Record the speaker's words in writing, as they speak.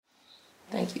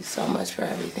Thank you so much for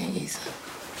everything, Issa.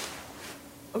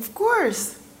 Of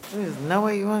course. There's no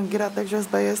way you want to get out there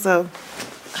just by yourself.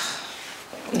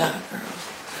 Nah, girl.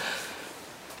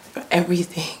 For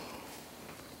everything.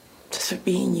 Just for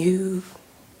being you.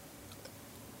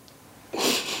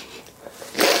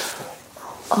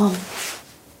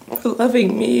 For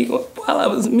loving me while I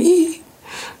was me.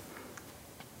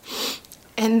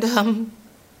 And girl,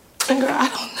 I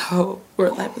don't know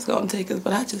where life is gonna take us,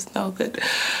 but I just know that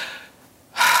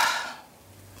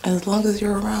as long as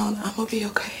you're around, I'm gonna be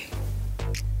okay.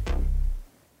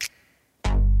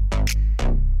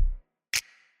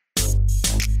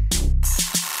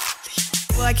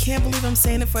 Well, I can't believe I'm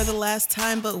saying it for the last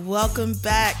time, but welcome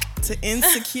back to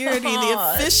Insecurity,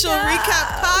 the official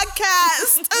recap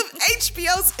podcast of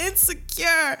HBO's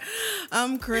Insecure.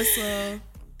 I'm Crystal.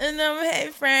 And I'm Hey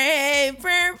Friend.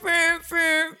 We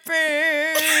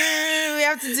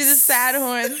have to do the sad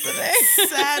horns today.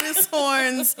 Saddest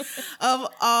horns of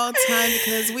all time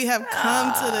because we have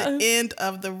come to the end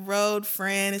of the road,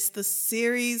 friend. It's the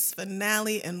series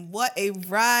finale, and what a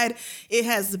ride it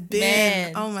has been.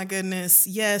 Man. Oh my goodness.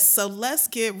 Yes. So let's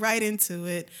get right into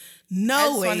it. No I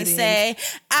just waiting. want to say,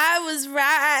 I was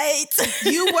right.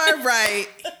 You were right.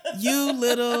 You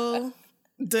little...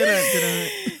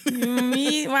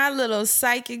 Me, my little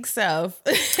psychic self.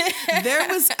 There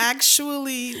was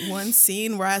actually one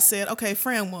scene where I said, okay,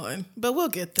 Fran won, but we'll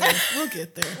get there.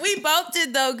 We both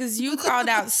did, though, because you called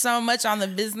out so much on the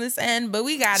business end, but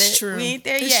we got it. It's true. We ain't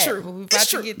there It's yet, true. but we about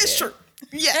to get there. It's true.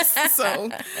 Yes.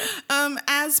 So,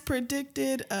 as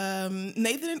predicted,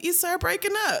 Nathan and Issa are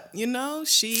breaking up. You know,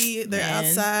 they're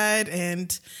outside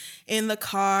and in the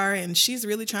car, and she's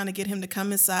really trying to get him to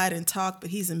come inside and talk, but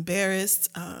he's embarrassed,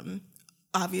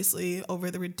 obviously,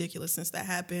 over the ridiculousness that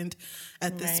happened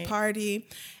at this party.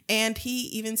 And he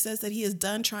even says that he is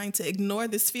done trying to ignore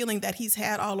this feeling that he's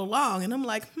had all along. And I'm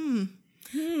like,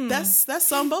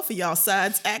 That's on both of y'all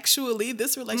sides. Actually,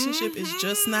 this relationship is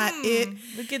just not it.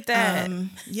 Look at that.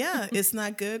 Yeah, it's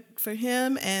not good for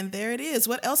him. And there it is.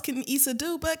 What else can Issa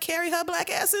do but carry her black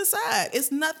ass inside?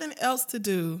 It's nothing else to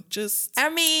do.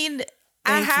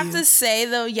 I have to say,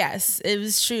 though, yes, it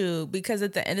was true, because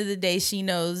at the end of the day, she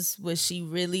knows what she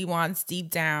really wants deep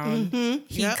down. Mm-hmm.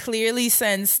 He clearly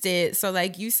sensed it. So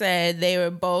like you said, they were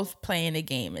both playing a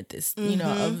game at this, you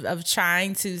know, of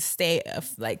trying to stay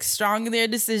like strong in their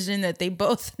decision that they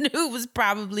both knew was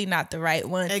probably not the right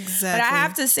one. Exactly. But I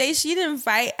have to say, she didn't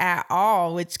fight at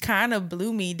all, which kind of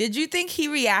blew me. Did you think he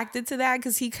reacted to that?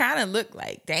 Because he kind of looked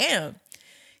like, damn.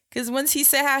 Because once he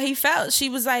said how he felt, she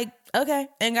was like, okay,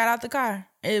 and got out the car.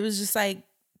 It was just like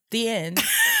the end.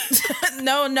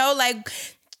 No, like,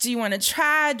 do you want to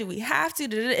try? Do we have to?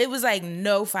 It was like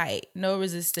no fight, no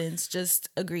resistance, just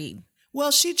agreed.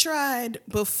 Well, she tried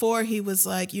before he was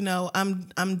like, you know,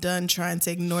 I'm done trying to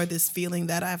ignore this feeling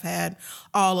that I've had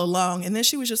all along. And then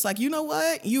she was just like, you know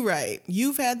what? You right.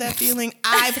 You've had that feeling.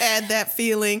 I've had that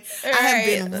feeling. I have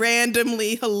been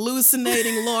randomly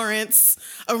hallucinating Lawrence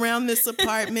around this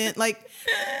apartment. Like,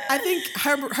 I think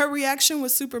her reaction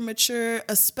was super mature,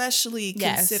 especially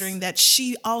considering that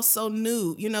she also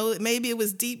knew, you know, maybe it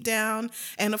was deep down.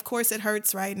 And of course it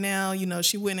hurts right now. You know,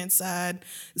 she went inside,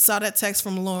 saw that text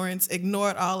from Lawrence,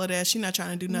 ignored all of that. She's not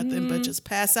trying to do nothing but just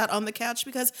pass out on the couch,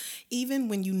 because even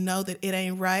when you know that it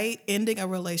ain't right, ending a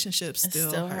relationship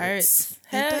still hurts.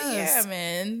 Hell yeah,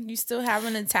 man. You still have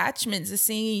an attachment to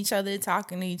seeing each other,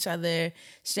 talking to each other,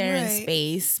 sharing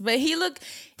space. But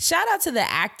shout out to the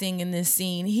acting in this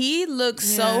scene. He looked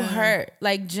so hurt,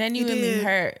 like genuinely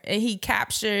hurt. And he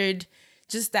captured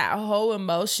just that whole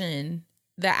emotion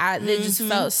that just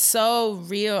felt so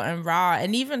real and raw.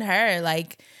 And even her,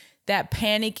 like, that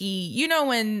panicky, you know,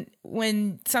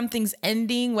 when something's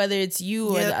ending, whether it's you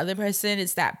or the other person,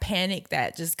 it's that panic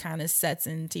that just kind of sets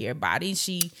into your body.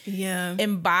 She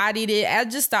embodied it. I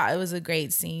just thought it was a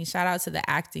great scene. Shout out to the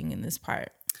acting in this part.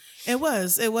 It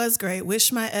was great.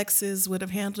 Wish my exes would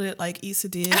have handled it like Issa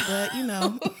did, but you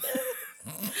know,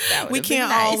 we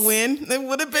can't all win. It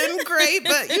would have been great,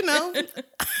 but you know,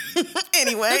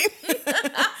 anyway.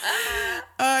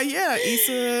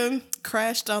 Issa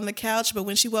crashed on the couch, but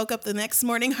when she woke up the next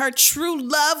morning, her true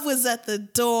love was at the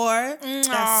door. That's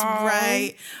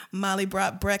right. Molly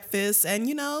brought breakfast, and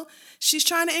you know, she's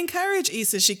trying to encourage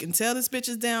Issa. She can tell this bitch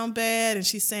is down bad, and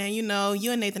she's saying, you know,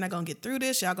 you and Nathan are gonna get through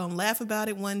this. Y'all gonna laugh about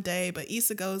it one day. But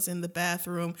Issa goes in the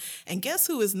bathroom, and guess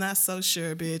who is not so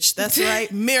sure, bitch? That's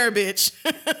right, Mirror bitch.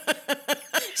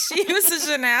 She was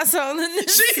such an asshole in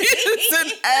this scene. She is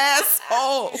an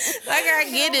asshole. Like, I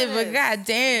get it, but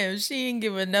goddamn, she ain't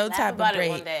give her no type of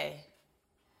break. One day.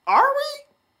 Are we?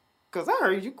 Because I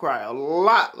heard you cry a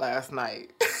lot last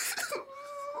night.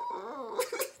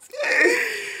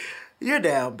 You're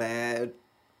down bad.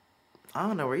 I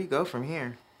don't know where you go from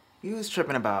here. You was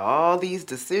tripping about all these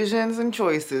decisions and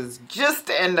choices just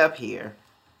to end up here.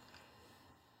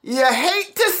 You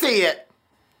hate to see it.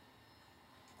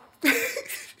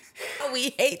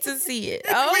 We hate to see it.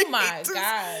 Oh my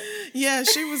God. Yeah,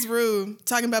 she was rude.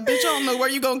 Talking about, bitch, I don't know where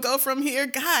you gonna go from here.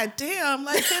 God damn.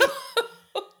 Like,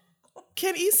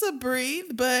 can Issa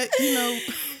breathe? But, you know,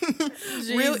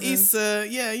 real Issa,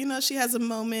 yeah, you know, she has a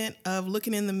moment of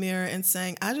looking in the mirror and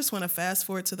saying, I just want to fast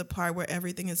forward to the part where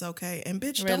everything is okay. And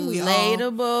bitch, don't we all?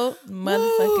 Relatable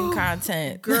motherfucking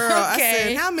content. Girl, okay. I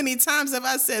said, how many times have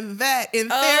I said that in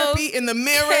therapy, in the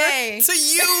mirror, to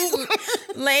you?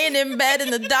 Laying in bed in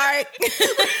the dark.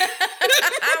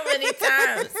 How many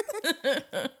times?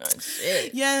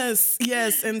 Shit.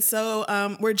 Yes. And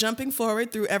so we're jumping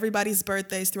forward through everybody's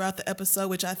birthdays throughout the episode,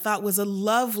 which I thought was a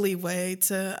lovely way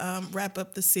to wrap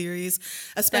up the series,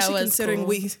 especially considering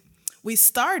cool. we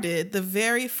started the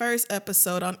very first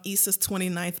episode on Issa's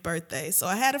 29th birthday. So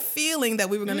I had a feeling that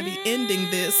we were going to be ending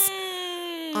this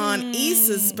on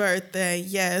Issa's birthday.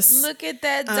 Yes. Look at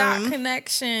that dot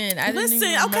connection. I didn't even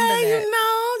remember okay, that. you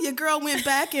know, your girl went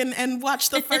back and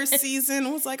watched the first season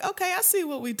and was like, okay, I see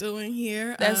what we're doing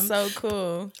here. That's so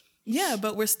cool. Yeah,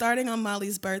 but we're starting on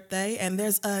Molly's birthday, and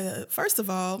there's first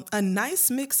of all, a nice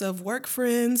mix of work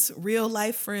friends, real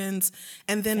life friends,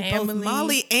 and then both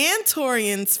Molly and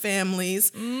Torian's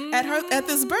families at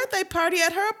this birthday party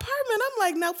at her apartment. I'm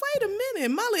like, now wait a minute,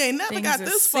 Molly ain't never got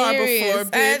this far before,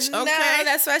 bitch. Okay, no,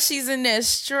 that's why she's in there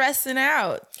stressing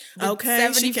out.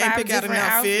 Okay, she can't pick out an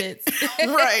outfit.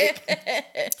 Right.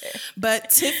 But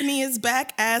Tiffany is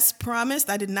back as promised.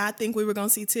 I did not think we were going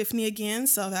to see Tiffany again,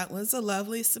 so that was a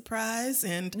lovely surprise.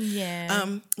 And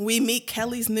we meet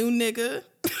Kelly's new nigga,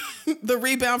 the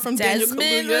rebound from Desmond,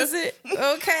 Daniel Kaluuya. was it?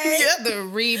 Okay. Yeah. The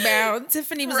rebound.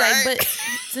 Tiffany was like, but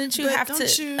didn't you have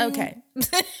to? Okay.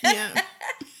 Yeah.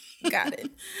 Got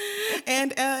it.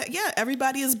 And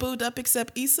everybody is booed up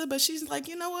except Issa, but she's like,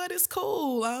 you know what? It's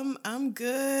cool. I'm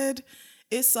good.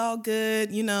 It's all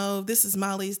good. You know, this is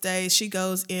Molly's day. She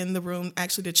goes in the room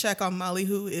actually to check on Molly,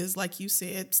 who is, like you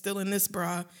said, still in this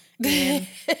bra. And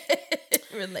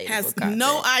has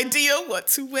no idea what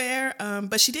to wear.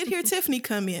 But she did hear Tiffany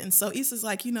come in. So Issa's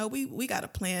like, you know, we got to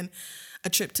plan a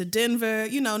trip to Denver,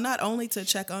 you know, not only to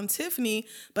check on Tiffany,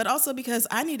 but also because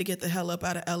I need to get the hell up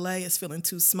out of LA. It's feeling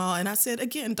too small. And I said,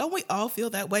 again, don't we all feel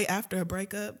that way after a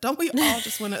breakup? Don't we all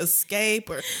just want to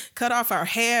escape or cut off our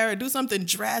hair or do something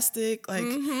drastic? Like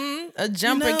a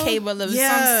jumper cable of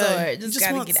some sort. Just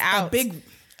got to get out.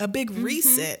 A big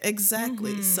reset.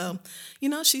 Exactly. So, you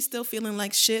know, she's still feeling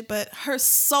like shit, but her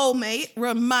soulmate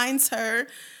reminds her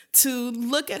to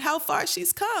look at how far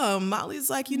she's come. Molly's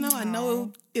like, you know, I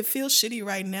know it feels shitty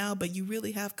right now, but you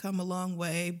really have come a long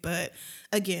way. But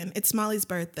again, it's Molly's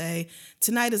birthday.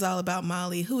 Tonight is all about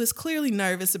Molly, who is clearly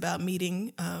nervous about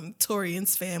meeting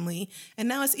Torian's family. And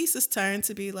now it's Issa's turn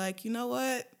to be like, you know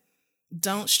what?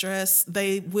 Don't stress.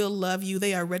 They will love you.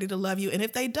 They are ready to love you. And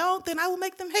if they don't, then I will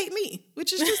make them hate me,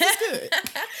 which is just as good.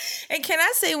 And can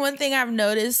I say one thing I've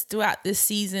noticed throughout this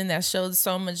season that showed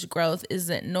so much growth is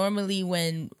that normally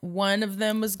when one of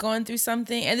them was going through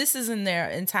something, and this is in their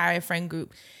entire friend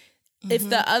group, if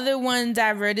the other one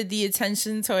diverted the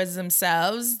attention towards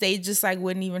themselves, they just like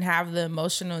wouldn't even have the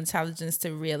emotional intelligence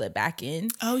to reel it back in.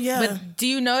 Oh yeah. But do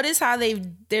you notice how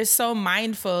they're so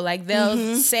mindful? Like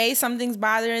they'll say something's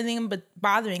bothering them,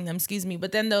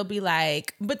 but then they'll be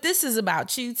like, "But this is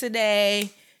about you today."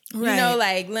 Right. You know,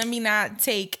 like, let me not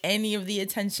take any of the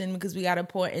attention because we got to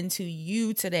pour into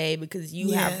you today because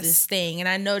you have this thing. And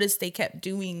I noticed they kept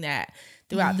doing that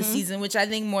throughout the season, which I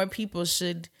think more people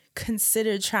should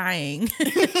consider trying.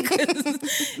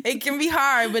 It can be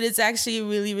hard, but it's actually a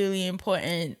really, really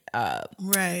important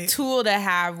tool to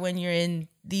have when you're in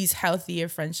these healthier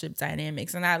friendship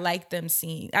dynamics. And I like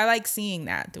seeing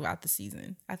that throughout the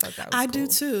season. I thought that was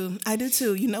cool. I do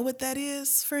too. You know what that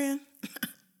is, friend?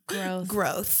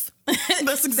 Growth.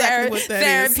 That's exactly what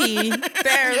that Therapy. is.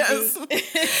 Yes.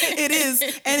 It is.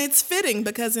 And it's fitting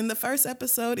because in the first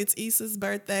episode, it's Issa's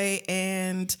birthday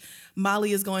and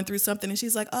Molly is going through something and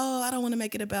she's like, oh, I don't want to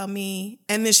make it about me.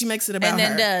 And then she makes it about her.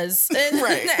 And then does.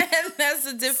 Right. And that's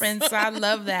the difference. So I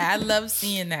love that. I love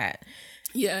seeing that.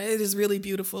 Yeah, it is really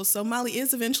beautiful. So Molly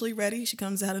is eventually ready. She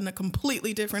comes out in a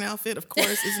completely different outfit, of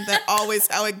course. Isn't that always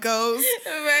how it goes?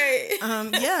 Right.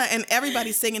 And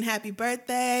everybody's singing happy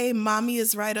birthday. Mommy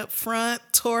is right up front.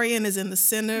 Torian is in the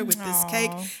center with this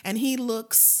cake. And he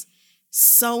looks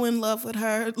so in love with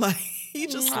her. Like, he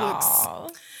just looks...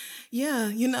 Yeah,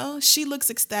 you know, she looks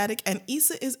ecstatic, and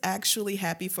Issa is actually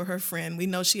happy for her friend. We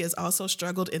know she has also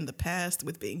struggled in the past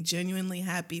with being genuinely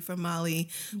happy for Molly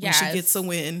when she gets a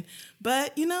win.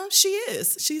 But, you know, she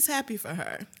is. She's happy for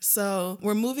her. So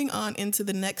we're moving on into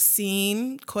the next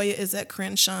scene. Koya is at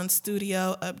Crenshaw's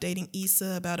studio updating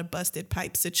Issa about a busted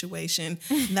pipe situation.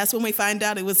 And that's when we find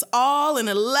out it was all an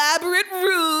elaborate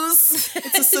ruse.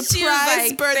 It's a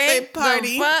surprise birthday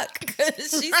party. Fuck.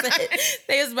 She said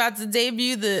they was about to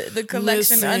debut the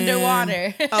collection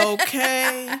underwater.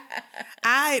 Okay.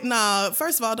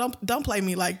 First of all, don't play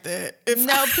me like that.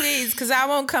 No, please, because I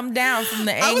won't come down from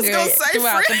the anger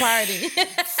throughout the party.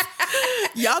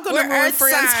 Y'all gonna ruin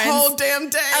Friend's whole damn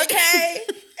day. Okay.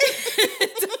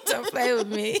 Don't play with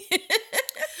me.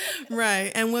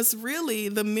 Right. And what's really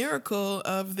the miracle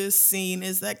of this scene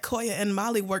is that Koya and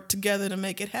Molly worked together to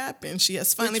make it happen. She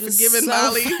has finally forgiven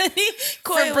Molly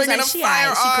for bringing a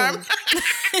firearm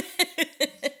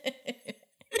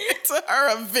to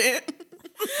her event.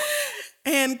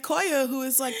 And Koya, who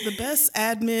is like the best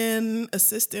admin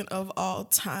assistant of all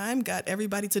time, got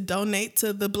everybody to donate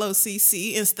to the Blow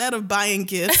CC instead of buying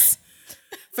gifts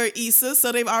for Issa.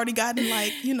 So they've already gotten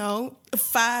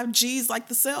 5 G's like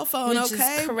the cell phone. Which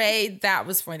is great. That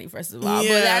was funny, first of all.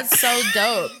 Yeah. But that's so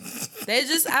dope.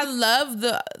 I love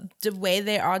the way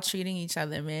they're all treating each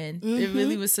other, man. Mm-hmm. It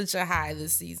really was such a high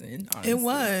this season, honestly. It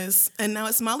was. And now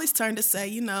it's Molly's turn to say,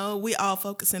 we all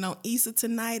focusing on Issa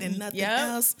tonight and nothing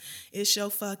else. It's your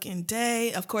fucking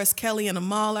day. Of course, Kelly and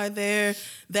Amal are there.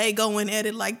 They go in at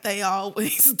it like they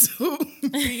always do,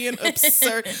 being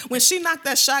absurd. When she knocked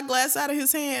that shot glass out of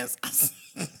his hands,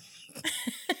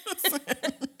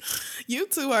 you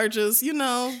two are just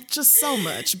so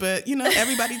much. But,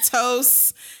 everybody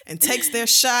toasts and takes their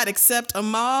shot except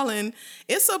Amal. And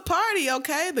it's a party,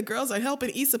 okay? The girls are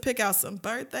helping Issa pick out some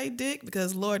birthday dick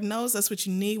because Lord knows that's what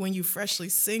you need when you freshly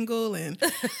single and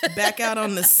back out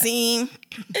on the scene.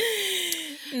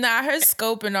 Nah, her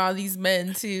scoping all these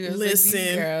men too. Listen,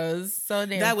 these girls, so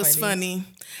damn that was funny.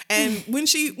 And when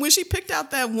she picked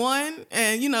out that one,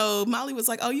 and Molly was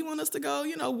like, "Oh, you want us to go,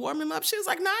 warm him up?" She was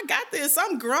like, "No, I got this.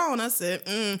 I'm grown." I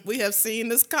said, "We have seen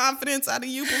this confidence out of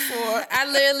you before." I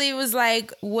literally was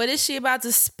like, "What is she about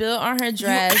to spill on her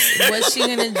dress? What's she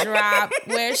gonna drop?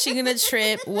 Where is she gonna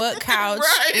trip? What couch?"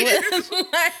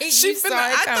 Right. She saw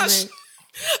it coming.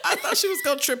 I thought she was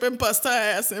gonna trip and bust her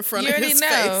ass in front of his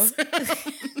face.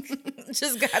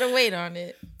 Just gotta wait on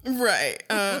it. Right.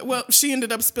 Well, she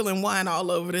ended up spilling wine all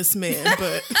over this man,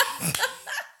 but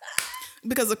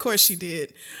because of course she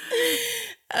did.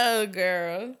 Oh,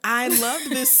 girl. I loved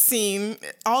this scene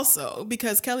also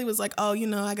because Kelly was like, "Oh,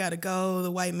 I gotta go. The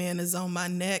white man is on my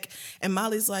neck." And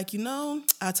Molly's like, "I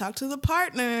talked to the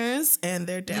partners and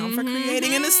they're down for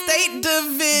creating an estate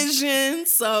division.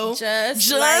 So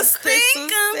just like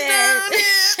think about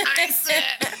it." I said.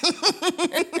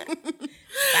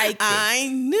 I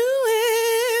knew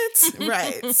it.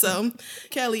 Right. So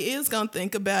Kelly is going to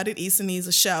think about it. Issa needs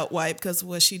a shout wipe because of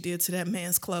what she did to that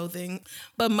man's clothing.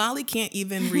 But Molly can't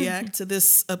even react to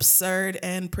this absurd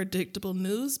and predictable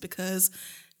news because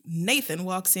Nathan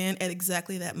walks in at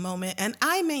exactly that moment. And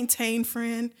I maintain,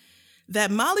 friend,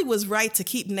 that Molly was right to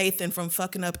keep Nathan from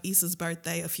fucking up Issa's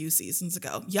birthday a few seasons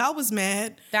ago. Y'all was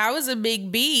mad. That was a big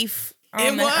beef.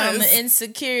 On the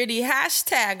insecurity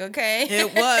hashtag, okay?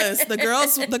 It was. The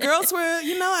girls were,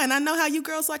 and I know how you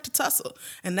girls like to tussle.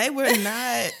 And they were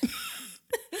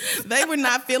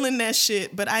not feeling that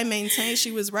shit. But I maintain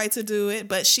she was right to do it.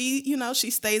 But she,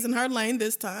 she stays in her lane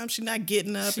this time. She's not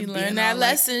getting up. She learned that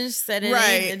lesson. She said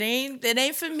it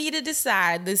ain't for me to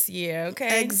decide this year,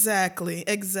 okay? Exactly.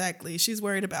 She's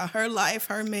worried about her life,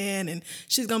 her man, and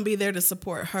she's gonna be there to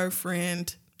support her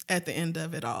friend at the end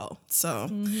of it all. So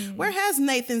where has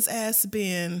Nathan's ass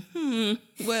been?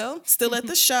 Well, still at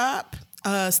the shop,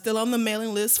 still on the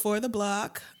mailing list for the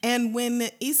block. And when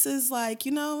Issa's like,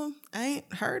 I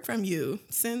ain't heard from you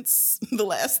since the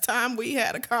last time we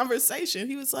had a conversation.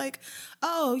 He was like,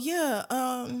 "Oh yeah,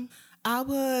 I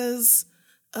was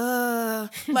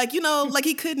like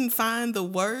he couldn't find the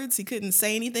words. He couldn't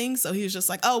say anything. So he was just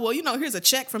like, "Oh, well, here's a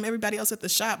check from everybody else at the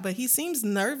shop." But he seems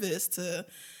nervous to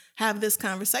have this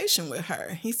conversation with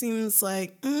her. He seems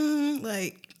like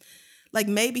maybe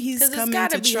he's coming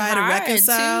to try to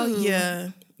reconcile. Too. Yeah.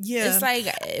 It's like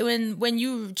when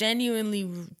you genuinely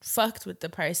fucked with the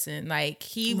person, like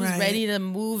he was ready to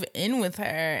move in with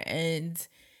her and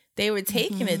they were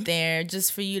taking it there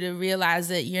just for you to realize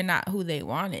that you're not who they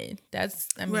wanted.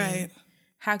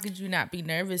 How could you not be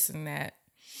nervous in that?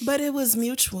 But it was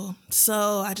mutual.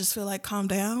 So I just feel like calm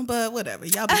down, but whatever.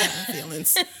 Y'all be having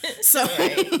feelings. So,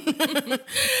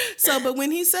 but when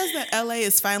he says that LA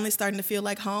is finally starting to feel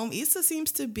like home, Issa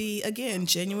seems to be, again,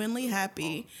 genuinely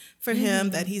happy for him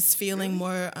that he's feeling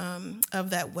more of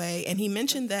that way. And he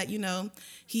mentioned that, you know,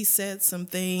 he said some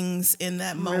things in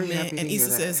that moment. And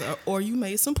Issa says, or you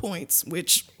made some points,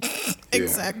 which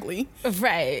exactly.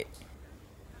 Right.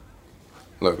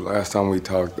 Look, last time we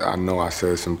talked, I know I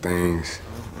said some things.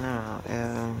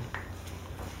 No,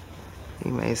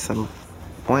 you made some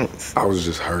points. I was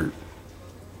just hurt.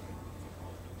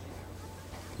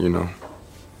 You know?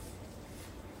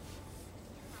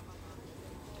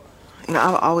 You know,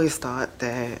 I've always thought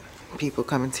that people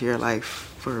come into your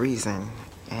life for a reason,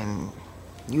 and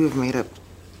you have made up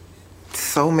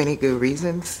so many good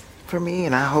reasons for me,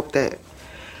 and I hope that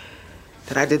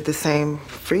I did the same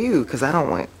for you, because I don't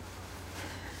want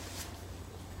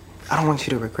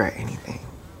you to regret anything.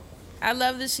 I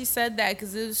love that she said that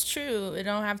because it was true. It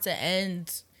don't have to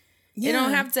end. Yeah. It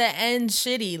don't have to end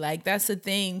shitty. Like, that's the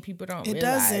thing people don't realize.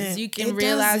 Doesn't. You can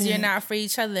realize you're not for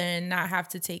each other and not have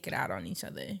to take it out on each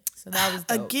other. So that was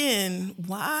dope. Again,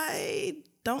 why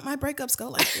don't my breakups go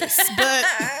like this? But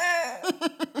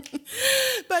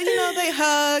but you know, they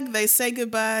hug, they say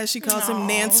goodbye. She calls him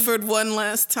Nansford one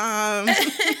last time.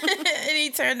 And he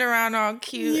turned around all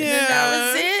cute. Yeah. And that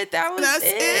was it. That's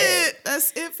it.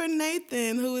 That's it for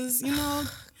Nathan, who is, you know.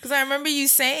 Because I remember you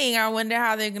saying, I wonder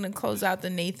how they're going to close out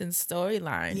the Nathan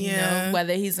storyline. You know,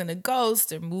 whether he's going to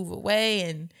ghost or move away.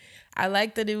 And I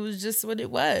like that it was just what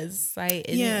it was. Like,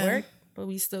 it didn't work, but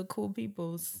we still cool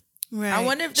peoples. Right. I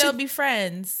wonder if they'll be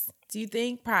friends. Do you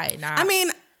think? Probably not. I mean,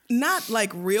 not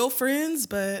like real friends,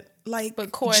 but like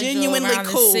cordial genuinely around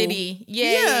cool. The city.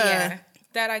 Yeah.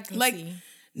 That I can see.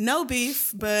 No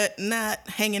beef, but not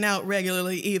hanging out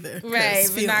regularly either. Right,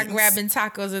 but not grabbing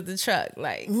tacos at the truck.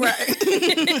 Like. Right.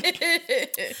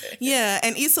 Yeah,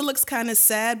 and Issa looks kind of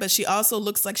sad, but she also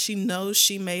looks like she knows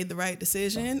she made the right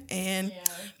decision. And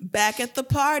back at the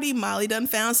party, Molly done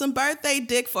found some birthday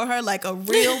dick for her like a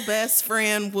real best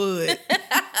friend would.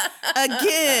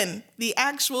 Again, the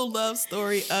actual love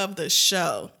story of the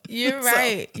show. You're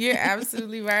right. You're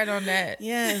absolutely right on that.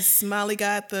 Yes, Molly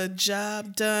got the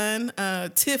job done.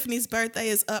 Tiffany's birthday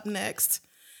is up next.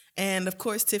 And of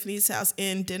course, Tiffany's house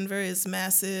in Denver is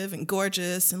massive and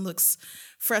gorgeous and looks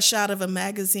fresh out of a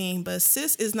magazine. But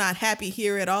sis is not happy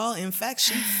here at all. In fact,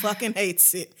 she fucking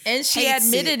hates it. And she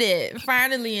admitted it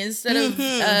finally, instead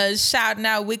of shouting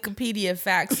out Wikipedia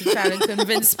facts to try to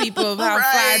convince people of how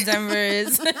fly Denver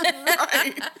is.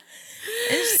 Right.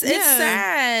 It's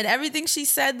sad. Everything she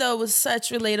said, though, was such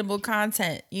relatable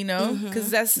content, you know? Because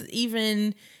that's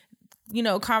even, you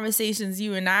know, conversations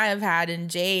you and I have had in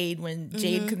Jade when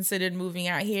Jade considered moving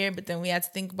out here. But then we had to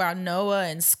think about Noah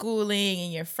and schooling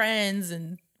and your friends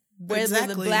and where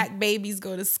the black babies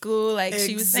go to school. Like,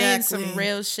 she was saying some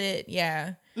real shit.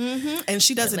 Yeah. And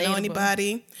she doesn't know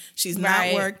anybody. She's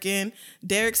not working.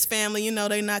 Derek's family, you know,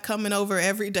 they not coming over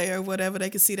every day or whatever. They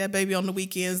can see that baby on the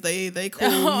weekends. They cool,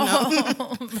 you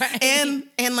know.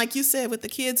 And like you said, with the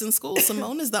kids in school,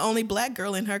 Simone is the only black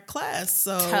girl in her class.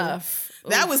 So tough.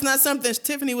 That was not something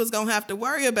Tiffany was gonna have to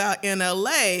worry about in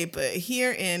LA, but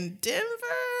here in Denver,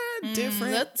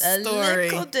 different story.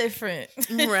 A little different.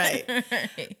 Right.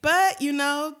 But, you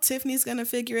know, Tiffany's going to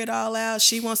figure it all out.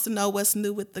 She wants to know what's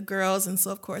new with the girls. And so,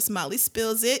 of course, Molly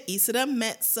spills it. Issa done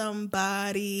met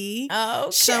somebody.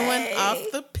 Okay. Showing off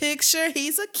the picture.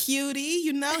 He's a cutie.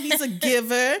 You know, he's a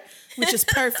giver, which is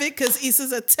perfect because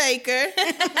Issa's a taker.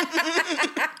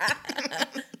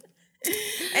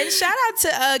 And shout out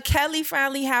to Kelly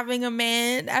finally having a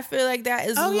man. I feel like that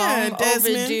is long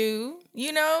overdue.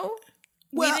 You know?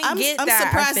 Well, I'm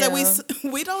surprised that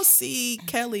we don't see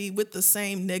Kelly with the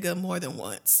same nigga more than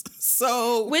once.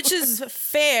 So, which is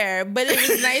fair, but it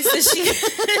was nice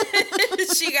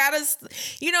that she got us.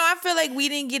 You know, I feel like we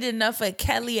didn't get enough of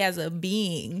Kelly as a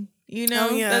being. You know,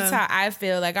 that's how I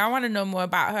feel. Like, I want to know more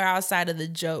about her outside of the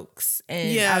jokes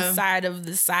and outside of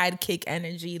the sidekick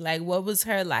energy. Like, what was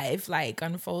her life like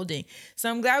unfolding? So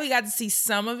I'm glad we got to see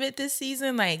some of it this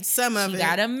season. Like, she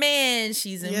got a man.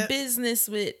 She's in business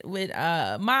with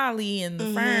Molly and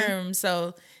the firm.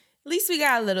 So at least we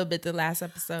got a little bit the last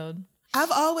episode.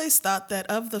 I've always thought that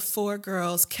of the four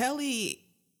girls, Kelly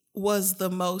was the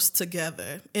most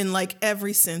together in like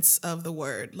every sense of the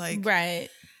word. Like, right.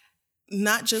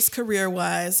 Not just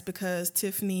career-wise, because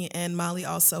Tiffany and Molly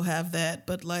also have that,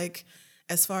 but like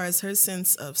as far as her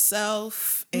sense of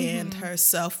self and her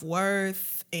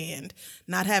self-worth and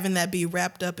not having that be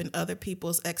wrapped up in other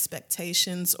people's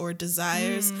expectations or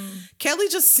desires, Kelly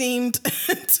just seemed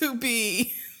to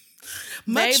be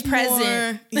Much Very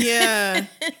present. more, yeah.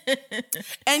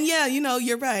 And yeah,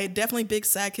 you're right. Definitely big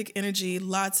sidekick energy,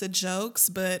 lots of jokes.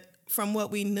 But from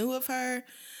what we knew of her,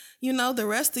 the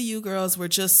rest of you girls were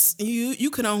just, you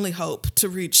could only hope to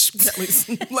reach Kelly's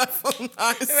level,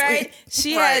 honestly. Right?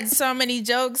 She had so many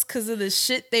jokes because of the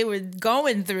shit they were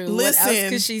going through. Listen, what else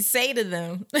could she say to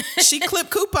them? She clipped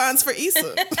coupons for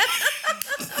Issa.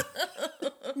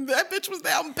 That bitch was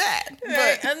down bad.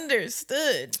 Right,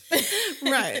 understood.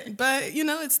 Right. But,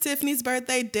 it's Tiffany's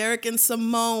birthday. Derek and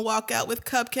Simone walk out with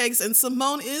cupcakes, and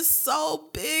Simone is so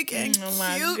big and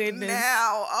cute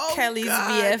now. Oh, Kelly's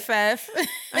God. BFF.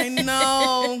 I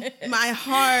know. My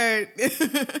heart.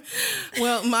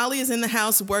 Well, Molly is in the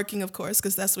house working, of course,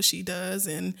 because that's what she does.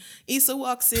 And Issa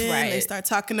walks in. Right. They start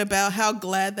talking about how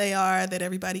glad they are that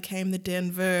everybody came to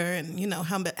Denver and,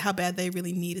 how bad they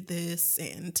really needed this.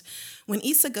 And when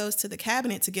Issa goes to the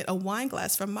cabinet to get a wine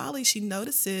glass from Molly, she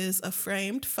notices a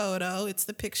framed photo. It's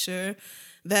the picture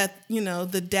that,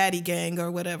 the daddy gang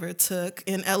or whatever took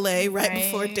in LA right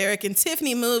before Derek and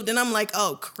Tiffany moved. And I'm like,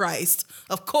 oh, Christ.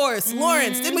 Of course.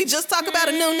 Lawrence, didn't we just talk about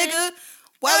a new nigga?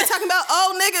 Why are we talking about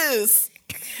old niggas?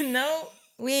 No,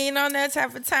 we ain't on that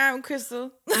type of time,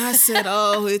 Crystal. I said,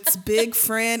 oh, it's big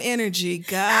friend energy.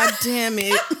 God damn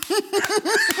it.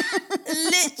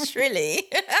 Literally.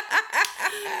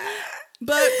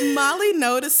 But Molly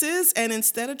notices, and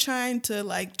instead of trying to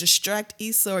distract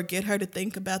Issa or get her to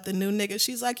think about the new nigga,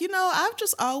 she's like, I've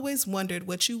just always wondered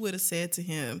what you would have said to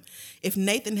him if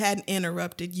Nathan hadn't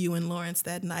interrupted you and Lawrence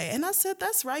that night. And I said,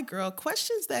 that's right, girl.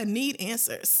 Questions that need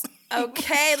answers.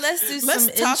 Okay, let's do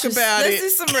Let's talk about it. Let's do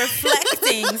some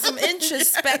reflecting, some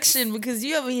introspection, because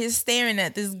you over here staring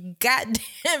at this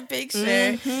goddamn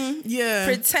picture, Yeah,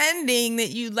 pretending that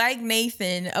you like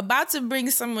Nathan, about to bring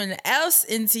someone else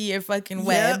into your fucking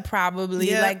web, probably.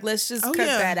 Yep. Let's just cut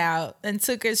that out, and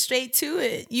took her straight to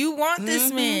it. You want this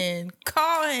man?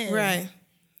 Call him, right.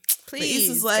 please.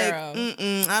 Issa's like, girl.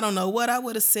 I don't know what I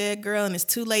would have said, girl, and it's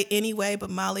too late anyway. But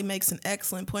Molly makes an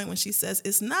excellent point when she says,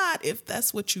 it's not if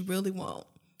that's what you really want.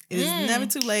 It is never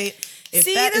too late if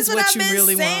that is what you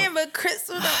really want. But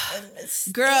Crystal don't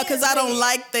understand. Girl, because I don't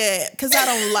like that. Because I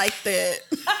don't like that.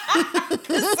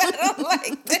 I don't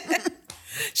like that.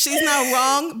 She's not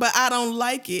wrong, but I don't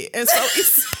like it. And so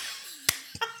it's...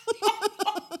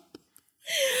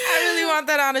 I really want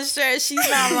that on a shirt. She's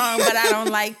not wrong, but I don't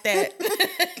like that.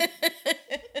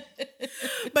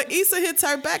 But Issa hits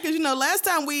her back. Because, last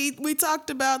time we talked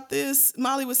about this,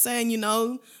 Molly was saying,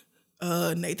 Nathan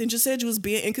just said you was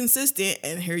being inconsistent.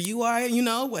 And here you are,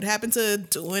 what happened to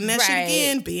doing that shit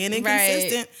again, being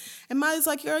inconsistent. Right. And Molly's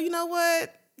like, girl, you know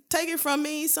what? Take it from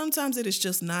me. Sometimes it is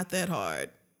just not that hard.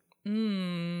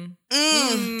 Okay.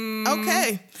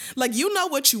 You know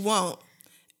what you want.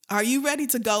 Are you ready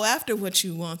to go after what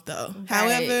you want, though? Right.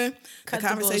 However,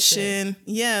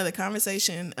 the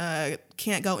conversation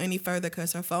can't go any further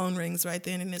because her phone rings right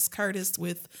then, and it's Curtis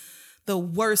with the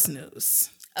worst news.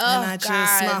 Oh, and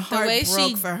God. My heart the way broke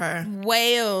she for her.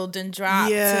 Wailed and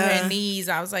dropped to her knees.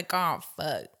 I was like, oh,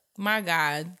 fuck. My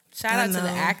God. Shout out to the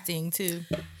acting, too.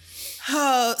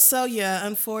 So yeah,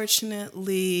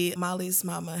 unfortunately, Molly's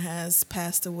mama has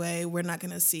passed away. We're not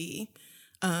going to see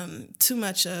too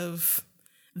much of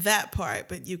that part,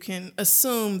 but you can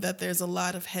assume that there's a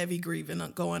lot of heavy grieving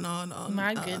going on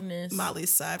my goodness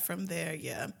Molly's side from there.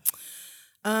 Yeah.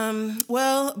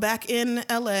 Well, back in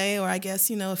LA, or I guess,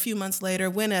 a few months later,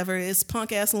 whenever, it's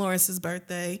punk ass Lawrence's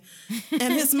birthday,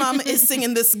 and his mama is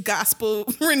singing this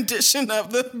gospel rendition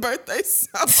of the birthday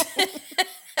song.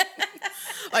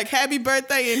 Like, happy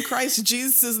birthday in Christ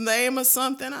Jesus' name or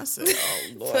something. I said, oh,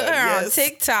 Lord, put her on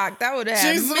TikTok. That would have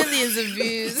had millions of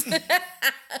views.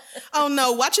 Oh,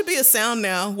 no. Watch it be a sound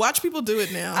now. Watch people do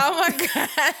it now. Oh, my God.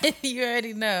 You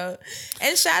already know.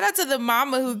 And shout out to the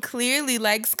mama who clearly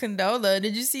likes Condola.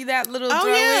 Did you see that little throw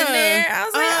in there? I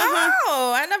was like,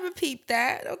 oh, I never peeped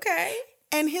that. Okay.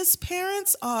 And his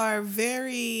parents are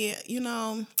very,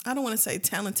 I don't want to say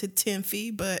talented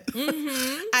Tiffy, but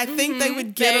I think they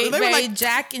would get very, it. They very were like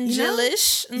Jack and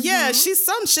Jillish. Yeah, she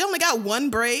only got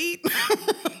one braid.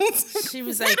 She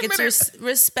was like, it's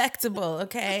respectable,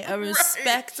 okay? A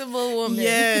respectable woman.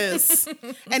 Yes.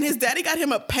 And his daddy got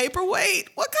him a paperweight.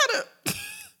 What kind of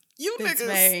it's niggas?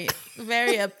 Very,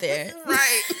 very up there.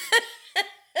 Right.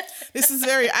 This is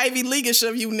very Ivy League-ish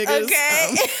of you niggas.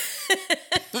 Okay.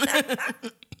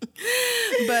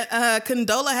 But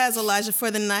Condola has Elijah for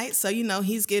the night, so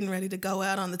he's getting ready to go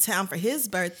out on the town for his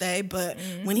birthday. But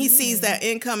when he sees that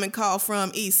incoming call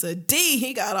from Issa D,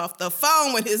 he got off the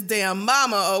phone with his damn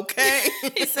mama. Okay,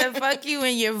 he said, "Fuck you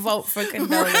and your vote for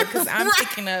Condola, because I'm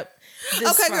picking up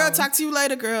Okay, girl, phone. talk to you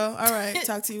later, girl. All right,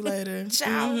 talk to you later.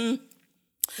 Ciao.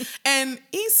 And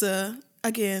Issa,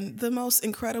 again, the most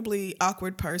incredibly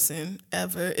awkward person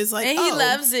ever, is like, And he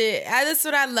loves it. That's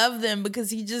what I love them, because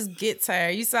he just gets her.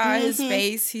 You saw his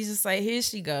face. He's just like, here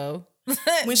she go.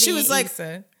 when she was like,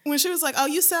 Issa. oh,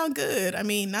 you sound good. I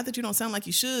mean, not that you don't sound like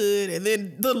you should. And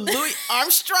then the Louis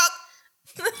Armstrong.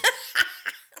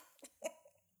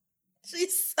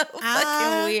 She's so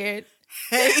fucking weird.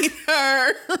 Hate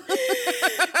her.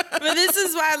 But this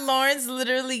is why Lawrence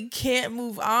literally can't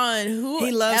move on.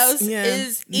 Who else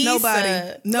is Issa?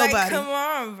 Nobody. Like, come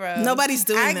on, bro. Nobody's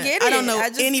doing I that. get I it. don't know I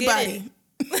just anybody. get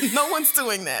it. No one's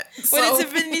doing that. What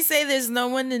did Tiffany say? There's no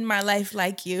one in my life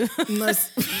like you.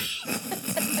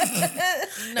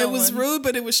 It was rude,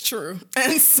 but it was true.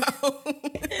 And so,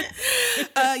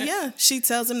 she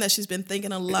tells him that she's been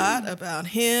thinking a lot about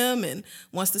him and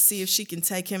wants to see if she can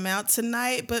take him out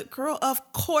tonight. But girl,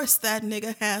 of course that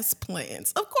nigga has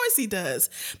plans. Of course he does.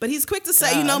 But he's quick to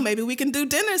say, maybe we can do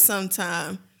dinner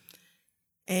sometime.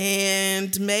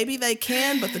 And maybe they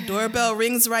can, but the doorbell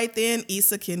rings right then.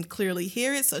 Issa can clearly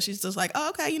hear it. So she's just like, oh,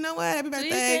 okay, you know what? Happy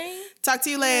birthday. Talk to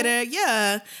you later.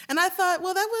 Yeah. And I thought,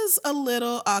 well, that was a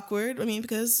little awkward. I mean,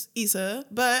 because Issa,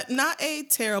 but not a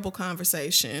terrible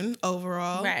conversation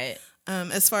overall. Right.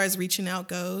 As far as reaching out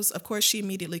goes, of course, she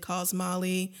immediately calls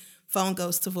Molly. Phone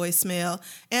goes to voicemail.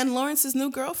 And Lawrence's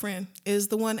new girlfriend is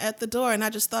the one at the door. And I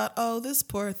just thought, oh, this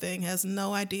poor thing has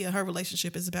no idea her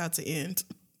relationship is about to end.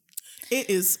 It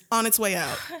is on its way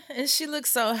out. And she looked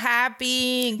so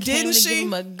happy and came Didn't to she? give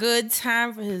him a good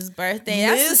time for his birthday.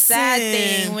 That's the sad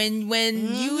thing.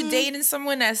 When you dating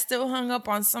someone that's still hung up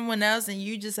on someone else and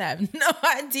you just have no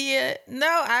idea.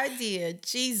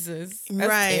 Jesus. That's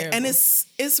right. terrible. And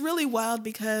it's really wild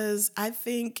because I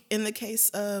think in the case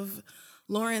of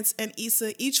Lawrence and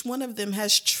Issa, each one of them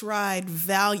has tried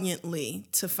valiantly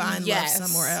to find love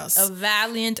somewhere else. A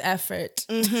valiant effort.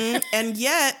 And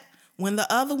yet, when the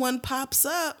other one pops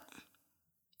up,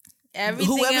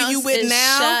 Everything whoever else you with is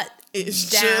now shut is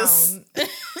down. just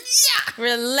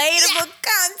Relatable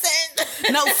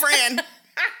content. no, friend.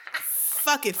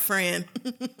 Fuck it, friend.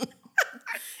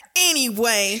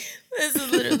 Anyway, This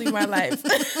is literally my life.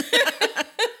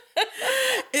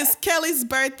 it's Kelly's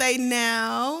birthday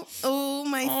now. Oh,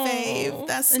 my fave.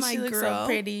 That's and my she looks girl. so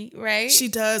pretty, right? She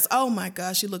does. Oh my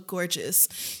gosh, she looked gorgeous.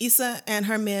 Issa and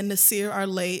her man Nasir are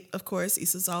late. Of course,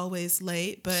 Issa's always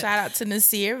late, but Shout out to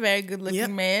Nasir, very good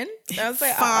looking man. I was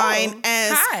like, fine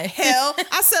as hi. hell.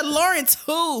 I said, Lawrence,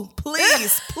 who?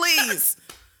 Please, please.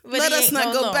 But Let he us ain't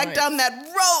not no go back Lawrence. down that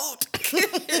road.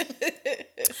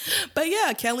 But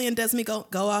yeah, Kelly and Desmi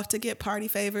go off to get party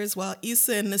favors while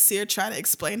Issa and Nasir try to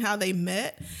explain how they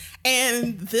met.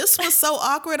 And this was so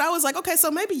awkward. I was like, okay, so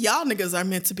maybe y'all niggas are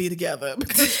meant to be together.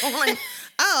 Because I'm like,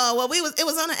 oh, well, it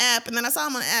was on an app, and then I saw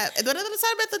him on an app, and then I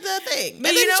saw him at the thing. But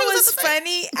And you then know she was what's at the thing.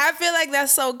 funny? I feel like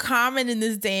that's so common in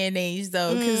this day and age,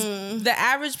 though, because the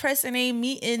average person ain't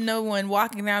meeting no one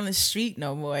walking down the street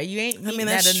no more. You ain't meeting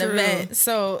that's at an true. event.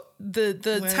 So the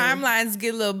timelines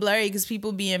get a little blurry because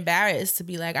people be embarrassed to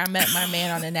be like, I met my man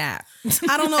on an app.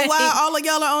 I don't know why all of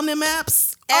y'all are on them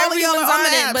apps. All of y'all Everyone's are on on the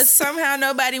it, apps. but somehow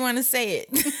nobody want to say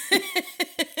it.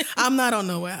 I'm not on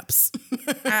no apps.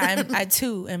 I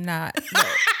too am not.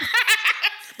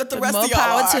 But the But rest more of y'all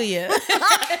power are. to you.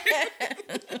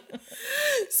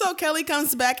 So Kelly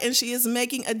comes back and she is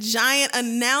making a giant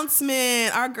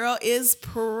announcement. Our girl is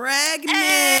pregnant.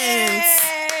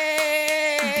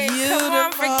 Hey! Come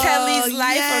on for Beautiful. Kelly's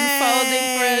life Yay.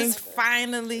 unfolding for us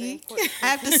finally. I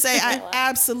have to say, I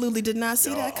absolutely did not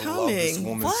see that I love this coming.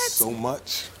 woman What? so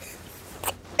much.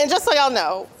 And just so y'all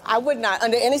know, I would not,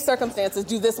 under any circumstances,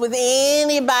 do this with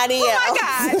anybody else. Oh my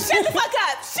God! Shut the fuck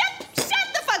up!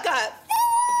 Shut the fuck up!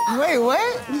 Wait,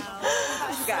 what? Oh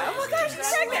my God! She's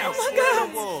pregnant! Oh my God!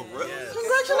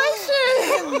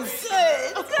 Congratulations!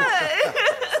 Good.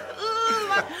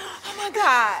 Oh my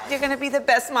God! You're gonna be the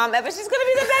best mom ever. She's gonna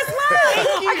be the best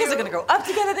mom. Our kids are gonna grow up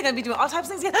together. They're gonna be doing all types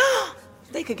of things together.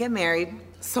 They could get married.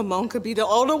 Simone could be the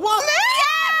older woman.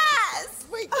 Yes!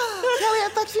 Wait, Kelly, I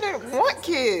thought you didn't want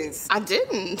kids. I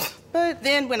didn't. But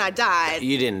then when I died,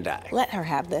 You didn't die. let her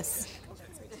have this.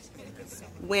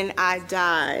 When I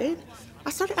died, I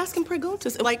started asking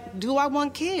preguntas, like, do I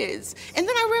want kids? And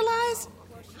then I realized,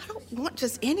 I don't want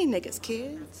just any nigga's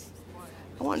kids.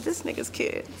 I want this nigga's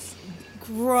kids.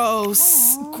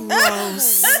 Gross.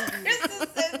 Gross.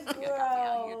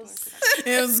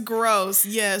 It was gross.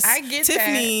 Yes. I get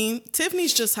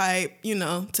Tiffany's just hype,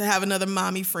 to have another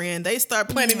mommy friend. They start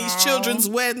planning these children's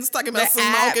weddings, talking about The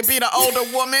Simone could apps. be the older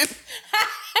woman.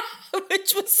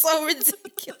 Which was so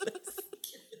ridiculous.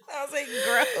 I was like,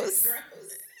 gross.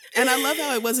 And I love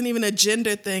how it wasn't even a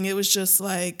gender thing. It was just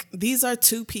like, these are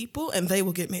two people and they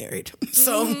will get married.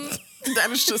 So that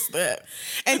was just that.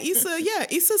 And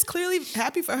Issa's clearly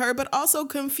happy for her, but also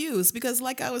confused because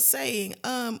like I was saying,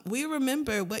 we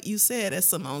remember what you said at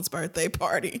Simone's birthday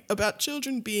party about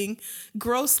children being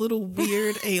gross little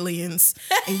weird aliens.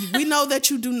 And we know that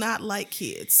you do not like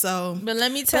kids. So, but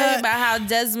let me tell you about how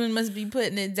Desmond must be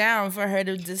putting it down for her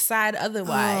to decide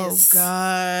otherwise. Oh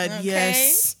God, okay?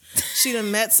 Yes. She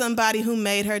done met somebody who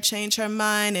made her change her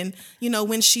mind. And,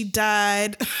 when she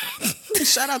died,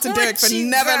 shout out to Derek for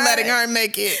never letting her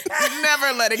make it.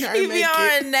 Never letting her make it. He be on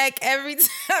her neck every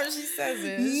time she says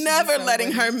it. Never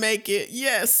letting her make it.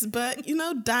 Yes. But,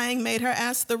 dying made her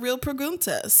ask the real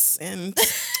preguntas. And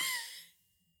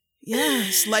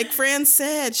yes, like Fran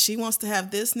said, she wants to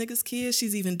have this nigga's kids.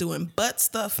 She's even doing butt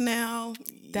stuff now.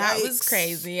 That Yikes. was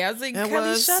crazy. I was like,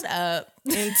 Kelly, shut up.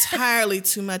 Entirely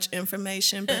too much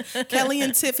information. But Kelly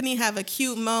and Tiffany have a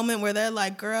cute moment where they're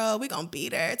like, girl, we gonna be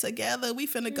there together. We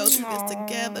finna go through this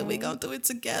together. We gonna do it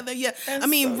together. Yeah. That's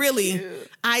really, cute.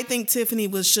 I think Tiffany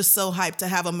was just so hyped to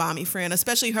have a mommy friend,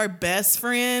 especially her best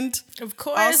friend. Of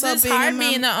course, also it's hard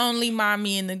being the only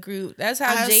mommy in the group. That's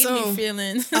how Jamie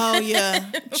feeling. Oh,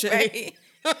 yeah. Right.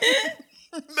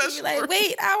 She's like,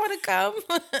 wait, I want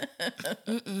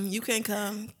to come. You can't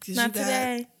come. Not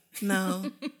today. No,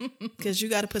 because you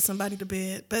got to put somebody to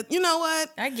bed. But you know what?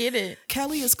 I get it.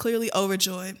 Kelly is clearly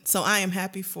overjoyed, so I am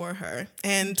happy for her.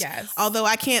 And although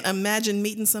I can't imagine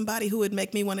meeting somebody who would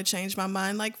make me want to change my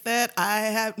mind like that,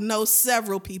 I know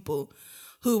several people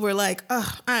who were like,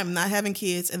 oh, I'm not having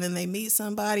kids. And then they meet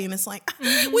somebody and it's like,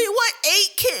 we want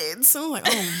 8 kids. So I'm like,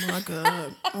 oh my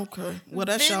God. Okay. Well,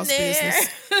 that's y'all's business.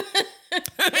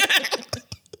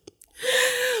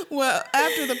 Well,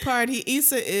 after the party,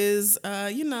 Issa is,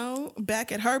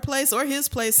 back at her place or his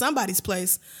place, somebody's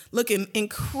place, looking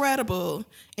incredible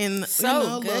in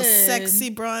little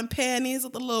sexy bra and panties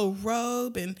with a little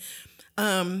robe, and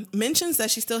mentions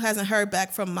that she still hasn't heard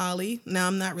back from Molly. Now,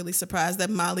 I'm not really surprised that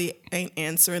Molly ain't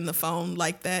answering the phone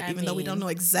like that, even though we don't know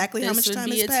exactly how much time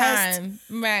has passed.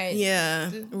 Right. Yeah,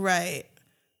 right.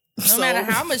 No matter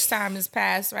how much time has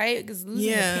passed, right? Because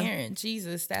losing a parent,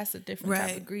 Jesus, that's a different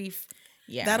type of grief.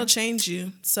 Yeah, that'll change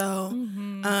you. So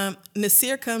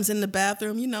Nasir comes in the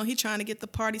bathroom. He trying to get the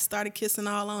party started, kissing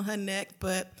all on her neck.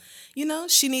 But,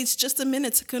 she needs just a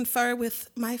minute to confer with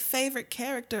my favorite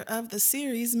character of the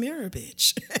series, Mirror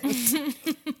Bitch.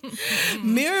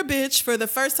 Mirror Bitch, for the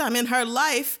first time in her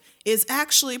life, is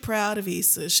actually proud of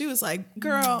Issa. She was like,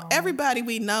 girl, everybody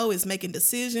we know is making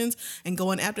decisions and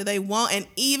going after they want, and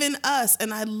even us.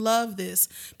 And I love this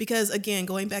because, again,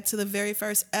 going back to the very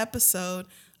first episode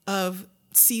of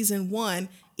season 1,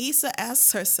 Issa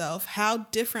asks herself how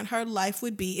different her life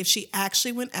would be if she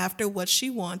actually went after what she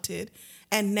wanted.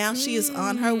 And now she is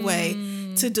on her way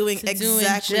to doing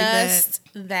exactly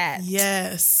that.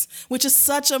 Yes. Which is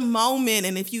such a moment.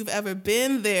 And if you've ever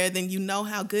been there, then you know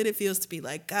how good it feels to be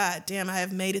like, God damn, I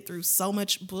have made it through so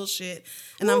much bullshit.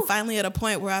 And I'm finally at a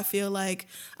point where I feel like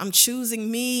I'm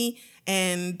choosing me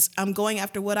and I'm going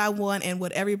after what I want, and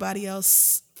what everybody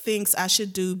else thinks I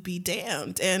should do, be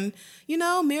damned. And,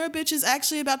 Mirror Bitch is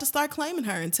actually about to start claiming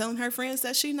her and telling her friends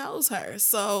that she knows her.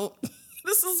 So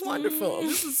this is wonderful.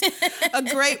 This is a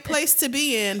great place to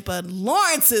be in. But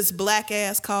Lawrence's black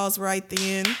ass calls right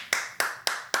then.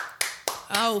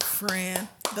 Oh, Fran,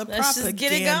 the Let's propaganda. Just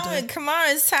get it going. Come on,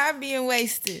 it's time being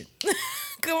wasted.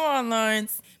 Come on,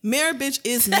 Lawrence. Mirror Bitch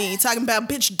is me talking about,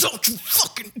 bitch, don't you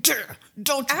fucking dare.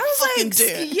 Don't you fucking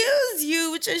dare. Excuse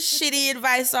you with your shitty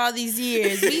advice all these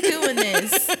years. We doing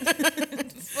this.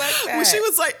 When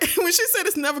she said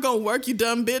it's never gonna work, you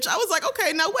dumb bitch, I was like,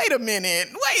 okay, now wait a minute.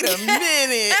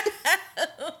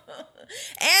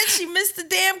 And she missed the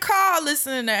damn call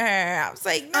listening to her. I was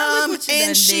like, no, look what you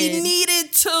and she did.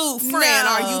 needed to. Fran,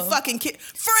 are you fucking kidding?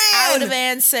 Fran! I would have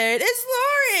answered. It's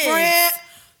Lauren.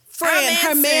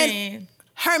 Fran,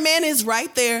 her man is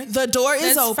right there. The door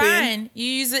is open. That's fine. You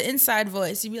use an inside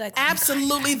voice. You'd be like,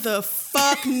 absolutely the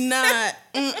fuck not.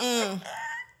 Mm-mm.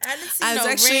 I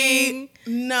didn't see ring.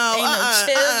 No,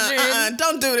 children.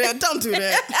 Don't do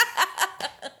that.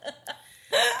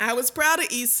 I was proud of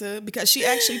Issa because she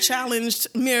actually challenged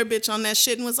Mirror Bitch on that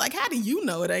shit and was like, how do you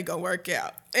know it ain't gonna work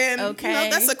out? And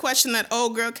that's a question that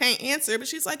old girl can't answer, but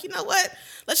she's like, you know what?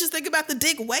 Let's just think about the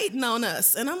dick waiting on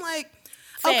us. And I'm like,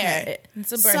 fair. Okay.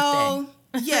 It's a birthday. So,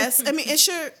 yes. I mean, it's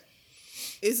your...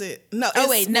 Is it? No.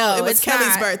 No, it was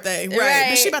Kelly's birthday. Right.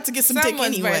 But she about to get some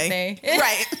Someone's dick anyway. Birthday.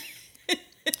 Right.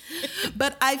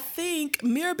 But I think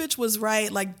Mirror Bitch was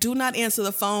right. Like, do not answer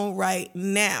the phone right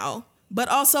now. But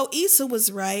also, Issa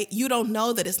was right. You don't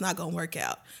know that it's not going to work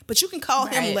out. But you can call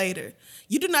him later.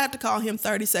 You do not have to call him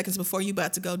 30 seconds before you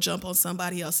about to go jump on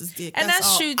somebody else's dick. And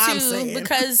that's true, too,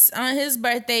 because on his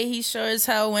birthday, he sure as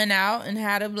hell went out and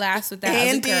had a blast with that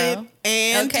other girl.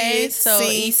 So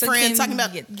Issa friend talking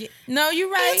about... No, you're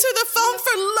right. Answer the phone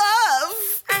for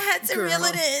love. I had to reel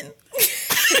it in.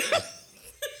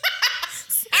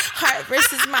 Heart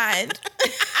versus mind.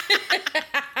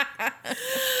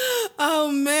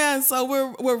 Oh man, so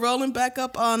we're rolling back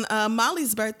up on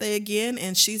Molly's birthday again,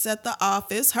 and she's at the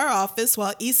office, her office,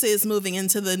 while Issa is moving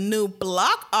into the new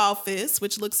block office,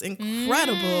 which looks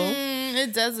incredible.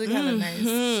 It does look kind of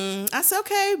nice. I said,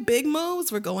 okay, big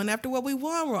moves. We're going after what we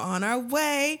want. We're on our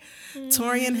way.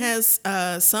 Torian has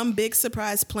some big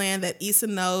surprise plan that Issa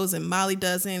knows and Molly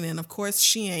doesn't, and of course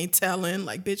she ain't telling.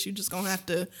 Like, bitch, you just gonna have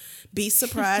to be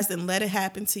surprised and let it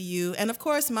happen to you. And of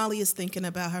course, Molly is thinking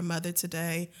about her mother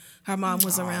today. Her mom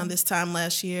was around this time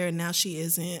last year, and now she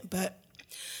isn't. But,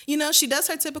 you know, she does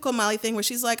her typical Molly thing where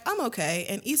she's like, I'm okay.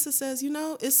 And Issa says, you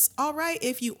know, it's all right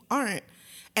if you aren't.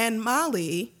 And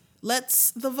Molly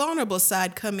lets the vulnerable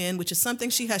side come in, which is something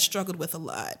she has struggled with a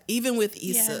lot, even with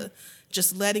Issa.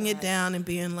 Just letting it down and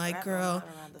being like, girl,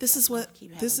 this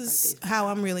is how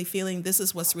I'm really feeling. This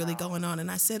is what's really going on. And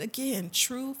I said, again,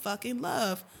 true fucking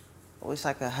love. I wish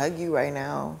I could hug you right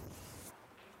now.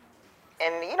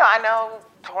 And, you know, I know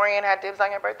Torian had dibs on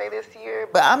your birthday this year,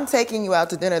 but I'm taking you out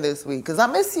to dinner this week because I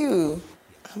miss you.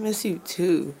 I miss you,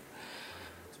 too.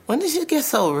 When did you get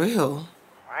so real?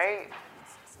 Right?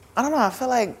 I don't know. I feel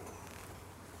like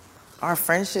our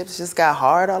friendships just got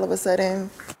hard all of a sudden.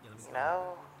 You know?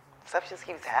 Stuff just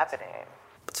keeps happening.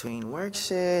 Between work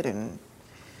shit and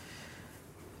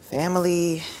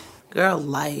family. Girl,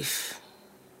 life.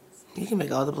 You can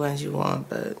make all the plans you want,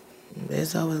 but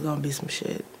there's always gonna be some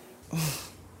shit.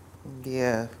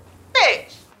 Yeah.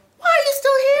 Bitch, why are you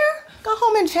still here? Go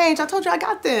home and change. I told you I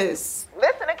got this.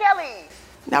 Listen to Kelly.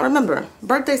 Now remember,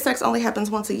 birthday sex only happens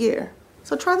once a year.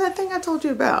 So try that thing I told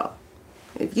you about.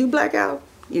 If you black out,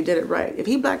 you did it right. If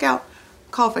he black out,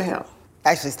 call for help.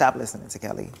 Actually, stop listening to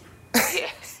Kelly.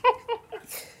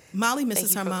 Molly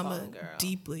misses her mama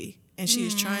deeply, and she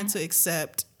is trying to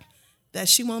accept that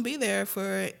she won't be there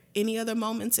for any other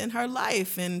moments in her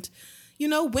life. And, you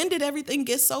know, when did everything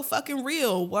get so fucking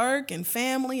real? Work and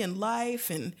family and life,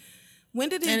 and when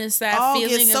did And it it's that all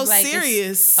feeling get so of like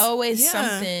serious? It's always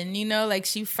something, you know, like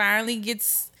she finally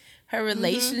gets her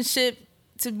relationship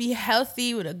to be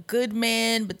healthy with a good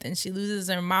man, but then she loses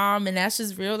her mom, and that's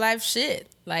just real life shit.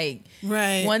 Like,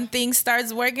 one thing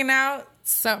starts working out,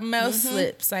 something else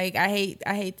slips. Like, I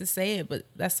hate to say it, but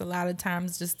that's a lot of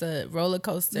times just a roller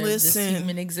coaster of this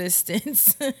human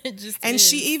existence. It just and is.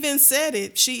 she even said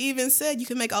it. She even said you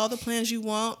can make all the plans you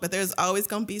want, but there's always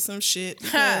gonna be some shit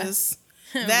because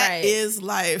that is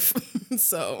life.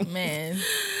 So, man.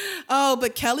 Oh,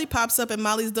 but Kelly pops up at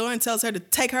Molly's door and tells her to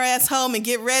take her ass home and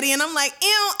get ready. And I'm like,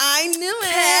 ew, I knew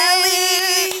it.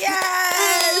 Kelly,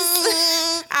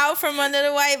 yes. Out from under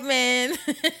the white man.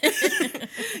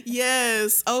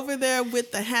 Yes, over there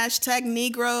with the hashtag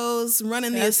Negroes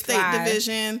running the estate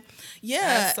division.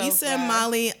 Yeah, so Issa and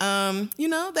Molly, you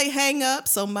know, they hang up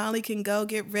so Molly can go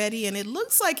get ready. And it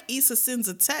looks like Issa sends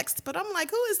a text, but I'm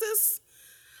like, who is this?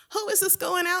 Who is this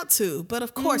going out to? But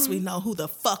of course we know who the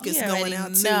fuck is going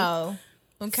out to. No.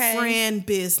 Okay. Friend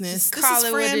business. Just call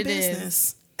it what it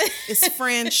business. It's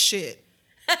friend shit.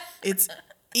 It's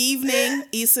evening.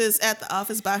 Issa's at the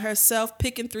office by herself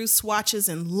picking through swatches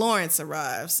and Lawrence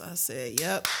arrives. I said,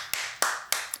 yep.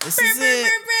 This is it.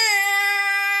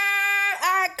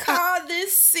 I called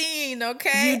this scene,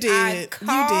 okay? You did.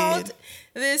 You did.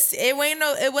 This it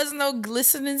wasn't no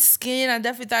glistening skin. I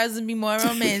definitely thought it was gonna be more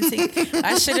romantic.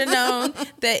 I should have known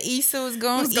that Issa was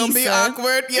going to be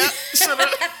awkward. Yep. Should have.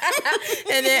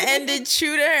 And it ended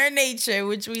true to her nature,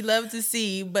 which we love to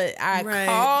see. But I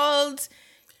called.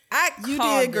 You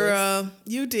did, girl.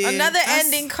 You did. Another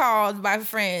ending called by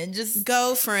Fran. Just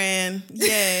go, Fran.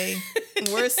 Yay.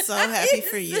 We're so happy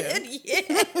for you.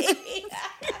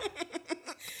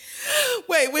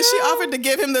 Wait, when she offered to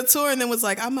give him the tour and then was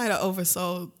like, I might have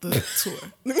oversold the tour.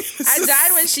 I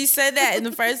died when she said that in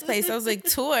the first place. I was like,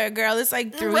 tour, girl, it's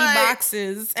like 3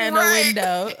 boxes and a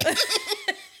window.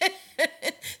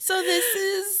 So this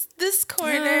is this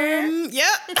corner.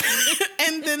 Yep.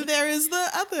 And then there is the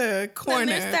other corner.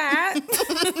 Then there's that.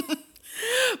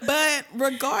 But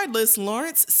regardless,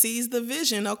 Lawrence sees the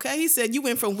vision, okay? He said, you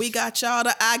went from we got y'all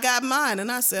to I got mine.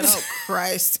 And I said, oh,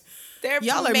 Christ.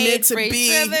 Y'all are meant to be.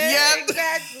 Yep.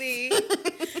 Exactly.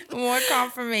 More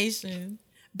confirmation.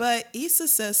 But Issa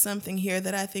says something here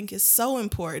that I think is so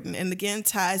important, and again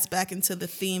ties back into the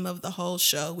theme of the whole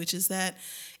show, which is that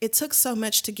it took so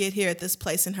much to get here at this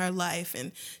place in her life,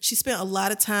 and she spent a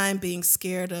lot of time being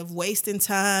scared of wasting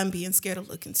time, being scared of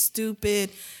looking stupid,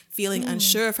 feeling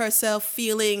unsure of herself,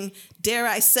 feeling, dare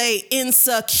I say,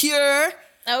 insecure.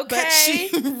 Okay. But she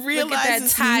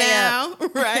realizes now,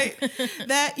 right,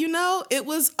 that, it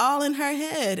was all in her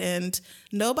head and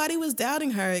nobody was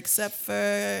doubting her except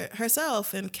for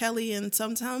herself and Kelly and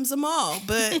sometimes Amal.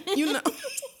 But,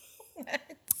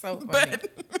 So funny. but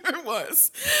it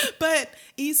was. But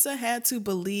Issa had to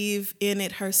believe in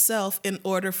it herself in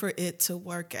order for it to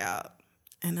work out.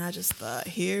 And I just thought,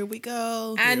 here we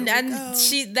go.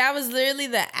 That was literally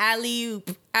the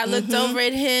alley-oop. I looked over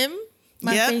at him.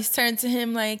 My face turned to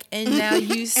him like, and now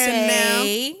you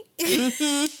say. Do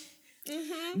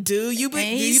you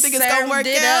think it's going to work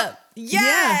out?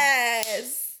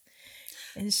 Yes.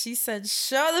 Yeah. And she said,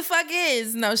 "Sure the fuck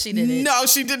is." No, she didn't. No,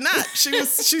 she did not.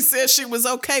 She said she was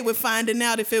okay with finding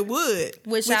out if it would.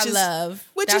 Which I love.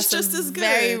 Which That's is just as good.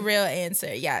 Very real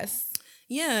answer, yes.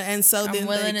 Yeah, and so I'm then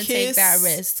willing they to kiss, take that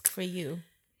risk for you.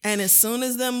 And as soon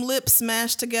as them lips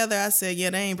smashed together, I said,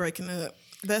 yeah, they ain't breaking up.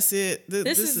 That's it.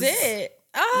 This is it.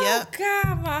 Oh,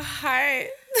 God, my heart.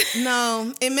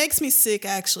 No, it makes me sick,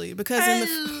 actually, because I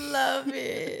love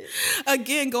it.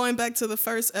 Again, going back to the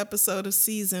first episode of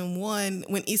season 1,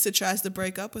 when Issa tries to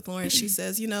break up with Lawrence, she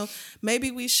says, maybe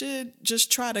we should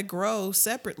just try to grow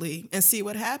separately and see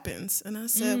what happens. And I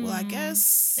said, well, I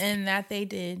guess. And that they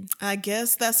did. I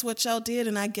guess that's what y'all did,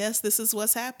 and I guess this is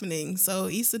what's happening. So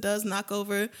Issa does knock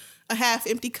over a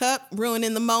half-empty cup,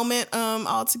 ruining the moment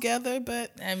altogether.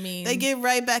 But I mean, they get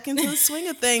right back into the swing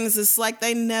of things. It's like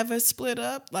they never split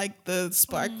up. Like the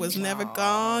spark was never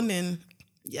gone. And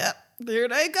yep, there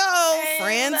they go.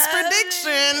 Friends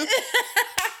prediction.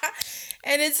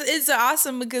 And it's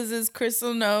awesome because, as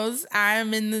Crystal knows,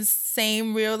 I'm in the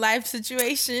same real life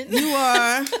situation. You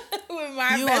are. With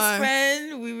my best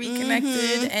friend. We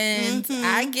reconnected, and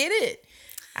I get it.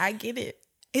 I get it.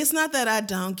 It's not that I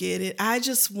don't get it. I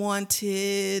just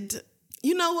wanted,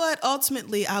 you know what?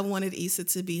 Ultimately, I wanted Issa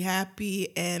to be happy,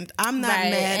 and I'm not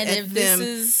mad at them. This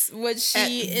is what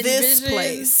she envisions. This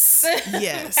place,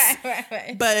 yes.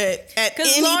 Right. But at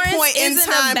any Lawrence point in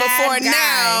time before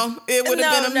now, it would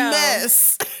have been a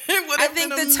mess. I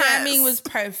think the timing was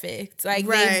perfect. Like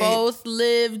they both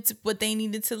lived what they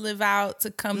needed to live out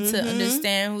to come to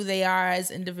understand who they are as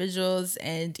individuals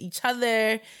and each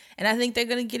other. And I think they're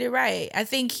going to get it right. I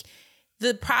think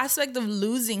the prospect of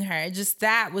losing her, just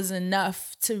that was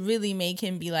enough to really make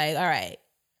him be like, all right,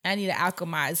 I need to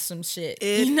alchemize some shit.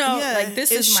 Like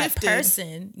this is my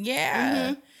person.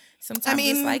 Yeah. Sometimes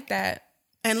it's like that.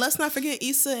 And let's not forget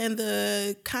Issa and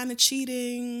the kind of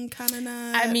cheating, kind of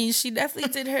not. I mean, she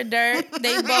definitely did her dirt.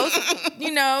 They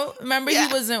both, remember he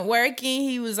wasn't working.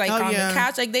 He was like on the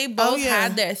couch. Like they both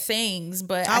had their things.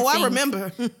 But I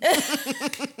remember.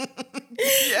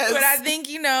 Yes. But I think,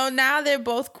 now they're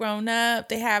both grown up.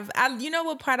 They have,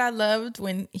 what part I loved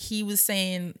when he was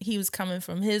saying he was coming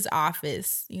from his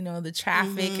office, the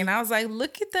traffic. And I was like,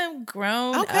 look at them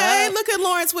grown up. Okay, look at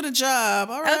Lawrence with a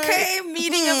job. All right. Okay,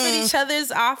 meeting up at each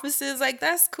other's offices. Like,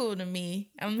 that's cool to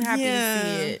me. I'm happy to see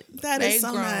it. That is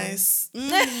so nice.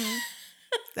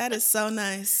 That is so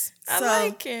nice. I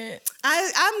like it.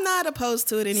 I'm not opposed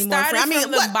to it anymore.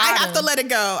 I have to let it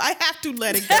go. I have to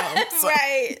let it go.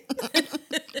 Right.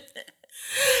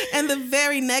 And the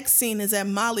very next scene is at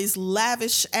Molly's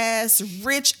lavish ass,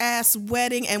 rich ass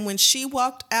wedding. And when she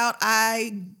walked out,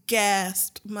 I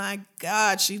gasped. My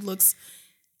God, she looks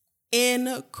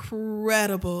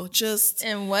incredible.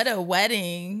 And what a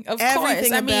wedding. Of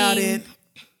everything course. About it.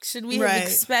 Should we have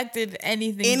expected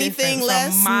anything different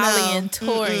less from Molly and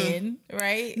Torian,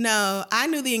 right? No, I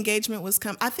knew the engagement was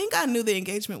coming. I think I knew the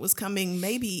engagement was coming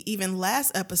maybe even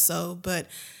last episode, but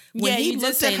when he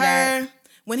looked at her,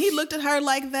 when he looked at her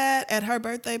like that at her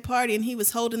birthday party and he was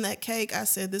holding that cake, I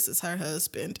said, this is her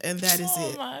husband, and that is it.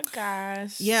 Oh my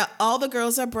gosh. Yeah, all the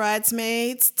girls are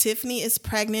bridesmaids. Tiffany is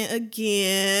pregnant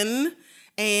again.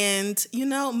 And,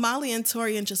 Molly and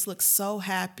Torian just look so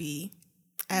happy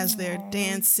as they're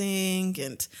dancing,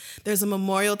 and there's a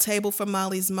memorial table for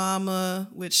Molly's mama,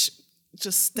 which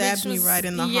just stabbed me right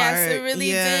in the heart. Yes, it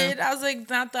really did. I was like,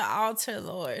 not the altar,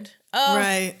 Lord. Oh,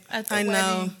 right. At the I wedding.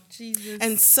 know. Jesus.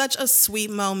 And such a sweet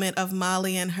moment of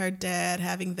Molly and her dad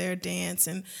having their dance,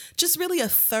 and just really a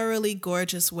thoroughly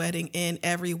gorgeous wedding in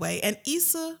every way. And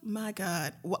Issa, my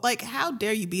God, like, how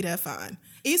dare you be that fine?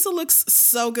 Issa looks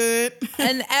so good.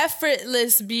 An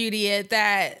effortless beauty at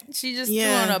that. She just threw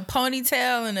on a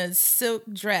ponytail and a silk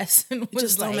dress. And was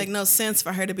just don't make no sense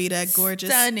for her to be that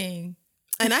gorgeous. Stunning.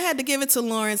 And I had to give it to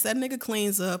Lawrence. That nigga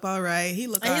cleans up. All right. He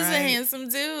look all right. He's a handsome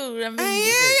dude. I mean,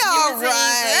 all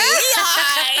right.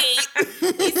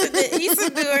 He's a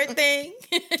do her thing.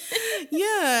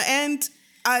 Yeah. And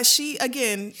she,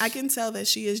 again, I can tell that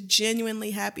she is genuinely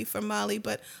happy for Molly,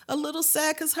 but a little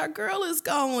sad because her girl is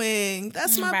going.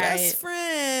 That's my best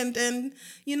friend. And,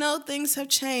 you know, things have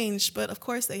changed. But, of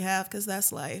course, they have because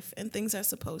that's life. And things are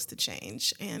supposed to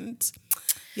change. And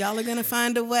y'all are going to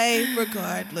find a way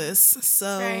regardless.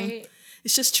 So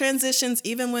it's just transitions.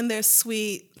 Even when they're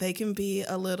sweet, they can be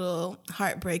a little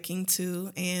heartbreaking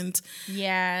too. And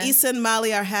Issa and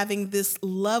Molly are having this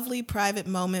lovely private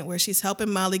moment where she's helping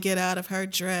Molly get out of her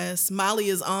dress. Molly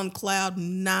is on cloud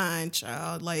 9,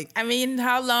 child. Like, I mean,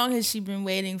 how long has she been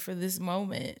waiting for this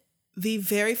moment? The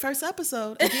very first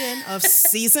episode, again, of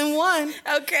season 1.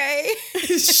 Okay.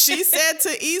 She said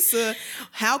to Issa,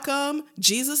 how come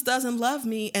Jesus doesn't love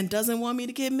me and doesn't want me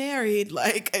to get married?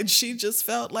 Like, and she just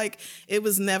felt like it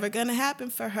was never going to happen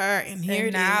for her. And here it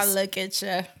is. Now look at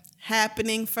you.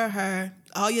 Happening for her.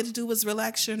 All you had to do was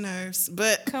relax your nerves.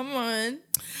 But come on.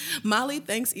 Molly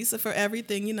thanks Issa for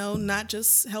everything, you know, not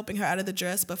just helping her out of the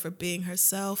dress, but for being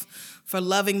herself, for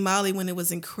loving Molly when it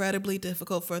was incredibly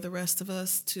difficult for the rest of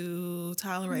us to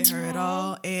tolerate her at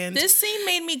all. And this scene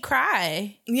made me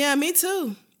cry. Yeah, me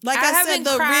too. Like I said,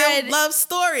 the real love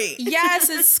story. Yes,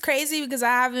 it's crazy because I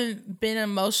haven't been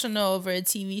emotional over a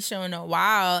TV show in a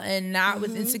while, and not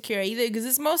with Insecure either, because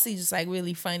it's mostly just like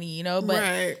really funny, you know.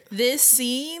 But this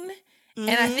scene,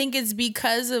 and I think it's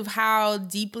because of how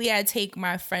deeply I take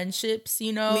my friendships,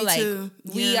 you know. Me like too.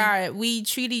 we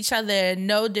treat each other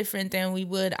no different than we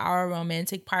would our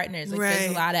romantic partners. Like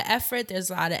there's a lot of effort, there's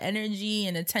a lot of energy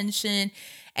and attention.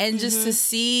 And just to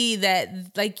see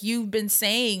that, like you've been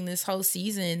saying this whole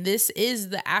season, this is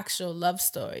the actual love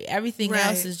story. Everything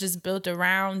else is just built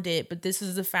around it. But this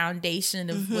is the foundation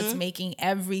of what's making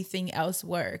everything else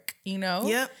work, you know?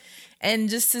 Yep. And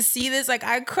just to see this, like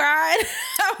I cried.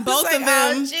 Both like, of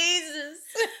them. Oh, Jesus.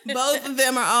 Both of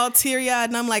them are all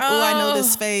teary-eyed. And I'm like, oh, I know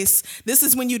this face. This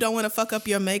is when you don't want to fuck up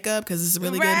your makeup because it's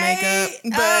really good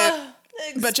makeup.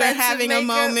 But you're having makeup. A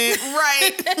moment.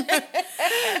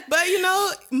 Right. But, you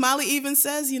know, Molly even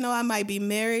says, you know, I might be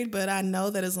married, but I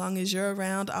know that as long as you're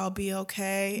around, I'll be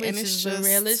okay. Which and it's is just the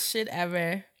realest shit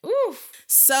ever. Oof.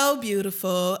 So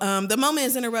beautiful. The moment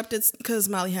is interrupted because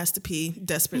Molly has to pee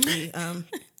desperately.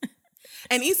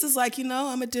 And Issa's like, you know,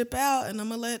 I'm going to dip out and I'm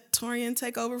going to let Torian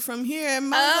take over from here. And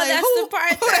Molly's like, that's the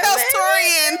part who the hell's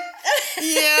Torian?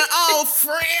 Yeah,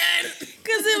 friend.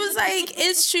 Because it was like,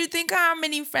 it's true. Think of how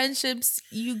many friendships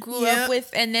you grew up with.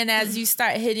 And then as you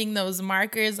start hitting those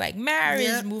markers, like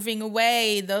marriage, moving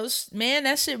away,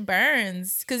 that shit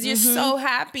burns. Because you're so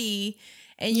happy.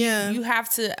 And you have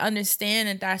to understand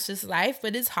that that's just life.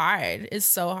 But it's hard. It's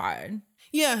so hard.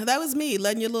 Yeah, that was me,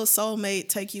 letting your little soulmate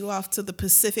take you off to the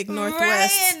Pacific Northwest.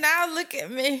 Right, and now look at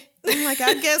me. I'm like,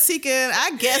 I guess he can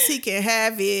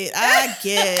have it. I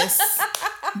guess.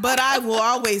 But I will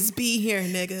always be here,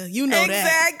 nigga. You know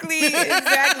exactly, that.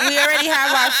 Exactly. We already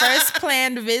have our first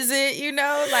planned visit, you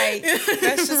know? Like,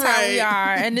 that's just how we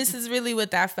are. And this is really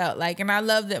what that felt like. And I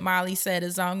love that Molly said,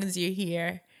 as long as you're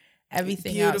here,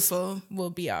 everything else will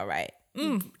be all right.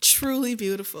 Truly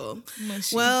beautiful.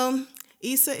 Mushy. Well,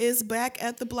 Issa is back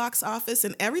at the Block's office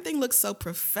and everything looks so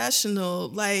professional.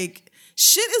 Like,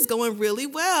 shit is going really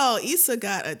well. Issa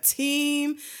got a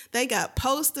team. They got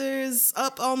posters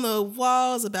up on the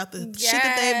walls about the shit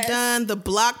that they've done. The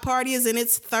block party is in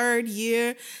its 3rd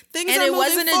year. Things are moving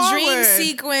wasn't forward. A dream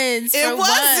sequence. It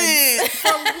wasn't.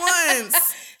 For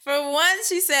once. For once,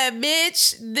 she said,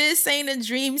 bitch, this ain't a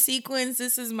dream sequence.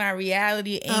 This is my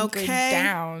reality anchored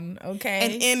down. Okay.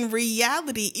 And in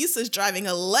reality, Issa's driving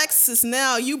a Lexus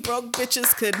now. You broke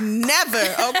bitches could never.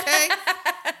 Okay.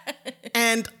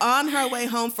 And on her way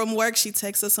home from work, she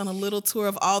takes us on a little tour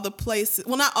of all the places.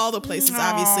 Well, not all the places,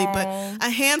 obviously, but a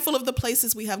handful of the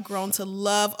places we have grown to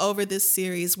love over this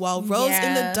series. While Rose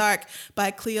in the Dark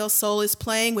by Cleo Sol is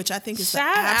playing, which I think is the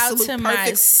absolute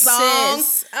perfect song.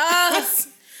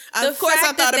 Of course,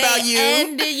 I thought about you.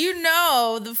 Ended, you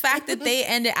know, the fact that they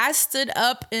ended. I stood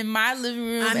up in my living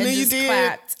room and just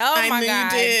clapped. Oh my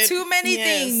God. Too many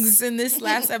things in this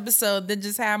last episode that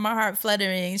just had my heart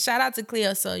fluttering. Shout out to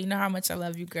Cleo Sol. You know how much I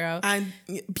love you, girl.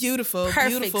 Beautiful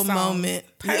song. moment.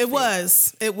 Perfect.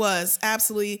 It was.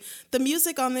 Absolutely. The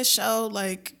music on this show,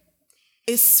 like,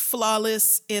 it's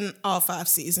flawless in all 5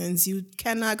 seasons. You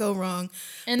cannot go wrong.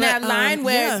 And that line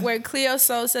where Cleo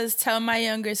Sol says, "Tell my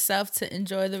younger self to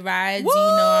enjoy the ride." Woo!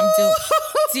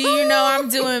 Do you know I'm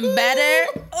doing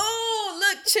better? Oh,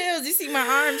 look, chills. You see my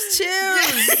arms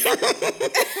chills.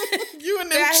 You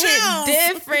and them That chills.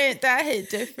 hit different. That hit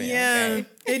different. Yeah, Okay.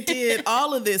 it did.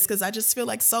 All of this, because I just feel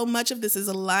like so much of this is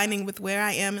aligning with where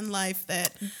I am in life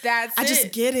that I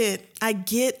just get it.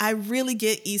 I really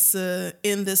get Issa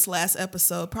in this last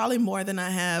episode, probably more than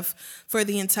I have for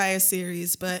the entire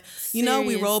series. But, you know,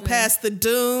 we roll Seriously. past the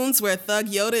dunes where Thug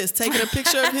Yoda is taking a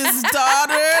picture of his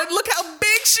daughter. Look how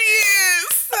big she is.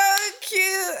 So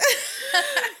cute.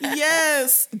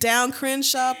 Yes, down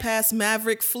Crenshaw past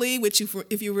Maverick Flea, which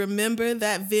if you remember,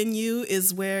 that venue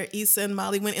is where Issa and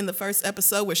Molly went in the first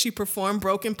episode where she performed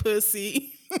Broken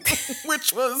Pussy,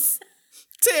 which was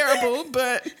terrible.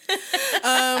 But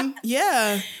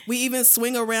yeah, we even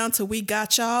swing around to We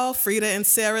Got Y'all. Frida and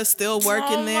Sarah still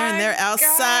working there, and they're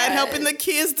outside God. helping the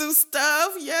kids do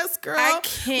stuff. Yes, girl. I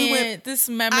can't. This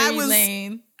memory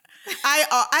lane.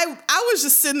 I was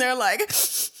just sitting there like,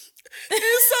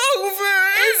 it's over.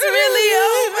 It's really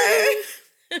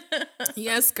over.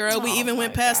 Yes, girl. We even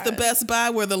went past the Best Buy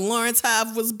where the Lawrence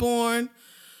Hive was born.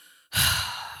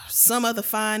 Some other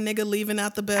fine nigga leaving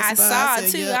out the Best I Buy. saw said,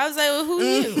 it too. "Yep." I was like, well, who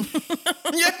you?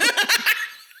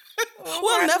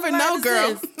 We'll never know, is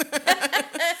girl. this?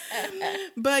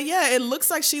 But yeah, it looks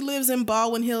like she lives in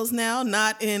Baldwin Hills now,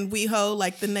 not in WeHo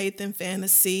like the Nathan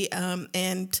fantasy.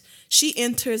 And she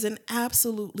enters an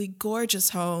absolutely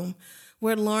gorgeous home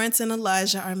where Lawrence and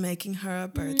Elijah are making her a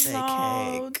birthday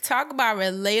Oh, cake. talk about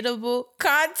relatable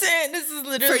content. This is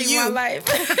literally you. my life.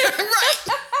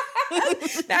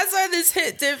 That's why this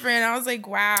hit different. I was like,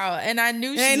 wow. And I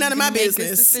knew she Ain't was none of my gonna make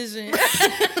business. this decision.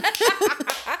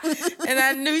 And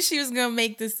I knew she was gonna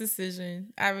make this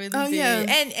decision. I really did. yeah.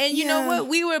 And you know Yeah. what?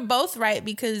 We were both right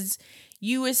because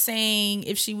you were saying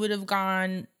if she would have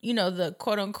gone, you know, the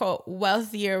quote unquote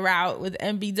wealthier route with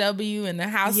MBW and the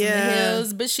house in the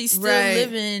hills, but she's still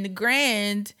living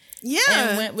grand. Yeah.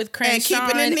 And went with Crenshaw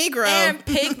keeping it Negro. and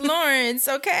picked Lawrence.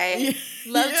 Okay.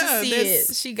 Love Yeah, to see that's-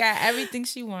 it. She got everything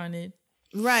she wanted.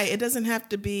 Right. It doesn't have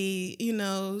to be, you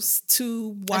know,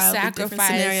 two wildly different sacrifice.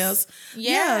 scenarios.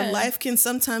 Yeah. Life can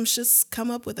sometimes just come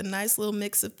up with a nice little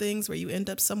mix of things where you end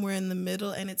up somewhere in the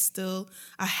middle and it's still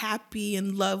a happy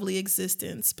and lovely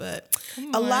existence. But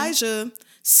Elijah,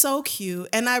 so cute.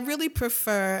 And I really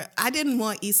I didn't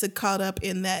want Issa caught up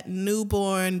in that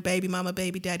newborn baby mama,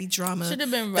 baby daddy drama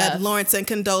Should've been that rough. Lawrence and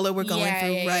Condola were going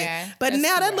through. Yeah, right. yeah. But That's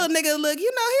now that rough. little nigga look,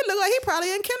 you know, he look like he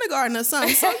probably in kindergarten or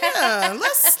something. So yeah,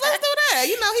 let's do that.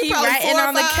 You know, he probably writing 4 or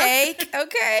on the 5. cake.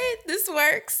 Okay, this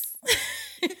works.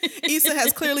 Issa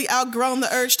has clearly outgrown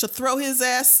the urge to throw his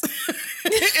ass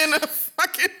in a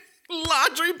fucking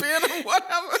laundry bin or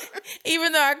whatever.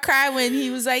 Even though I cried when he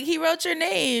was like, he wrote your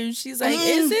name. She's like,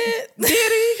 is it? Did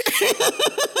he?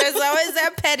 There's always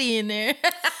that petty in there.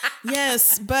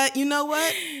 Yes, but you know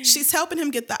what? She's helping him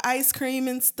get the ice cream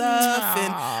and stuff.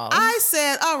 And I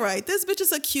said, all right, this bitch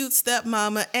is a cute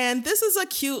stepmama and this is a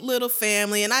cute little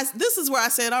family. And this is where I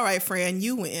said, all right, Fran,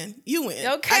 you win. You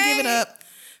win. Okay. I give it up.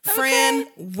 Fran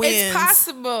wins. It's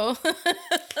possible.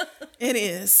 It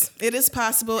is. It is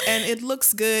possible, and it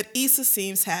looks good. Issa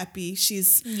seems happy.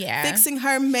 She's fixing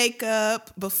her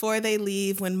makeup before they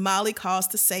leave. When Molly calls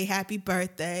to say happy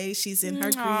birthday, she's in her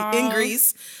in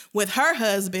Greece with her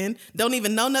husband. Don't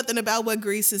even know nothing about what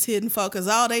Greece is hidden for, because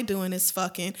all they doing is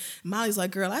fucking. Molly's like,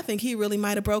 girl, I think he really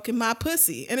might have broken my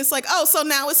pussy. And it's like, oh, so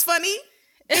now it's funny?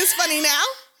 It's funny now?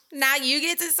 Now you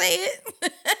get to say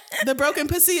it. The broken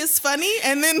pussy is funny,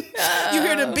 and then you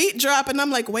hear the beat drop, and I'm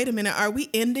like, wait a minute, are we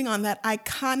ending on that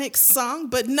iconic song?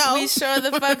 But no. We sure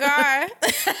the fuck are.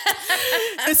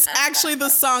 It's actually the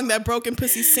song that Broken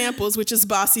Pussy samples, which is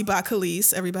Bossy by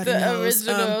Khalees. Everybody The knows.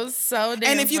 original, so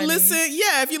damn And if you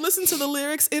funny. listen to the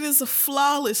lyrics, it is a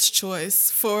flawless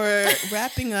choice for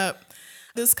wrapping up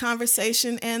this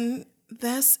conversation. And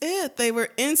that's it. They were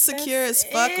insecure as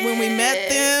fuck when we met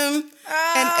them.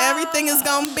 And everything is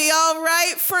going to be all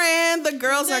right, friend. The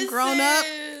girls are grown up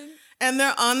and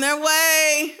they're on their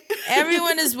way.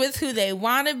 Everyone is with who they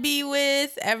want to be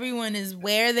with. Everyone is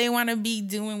where they want to be,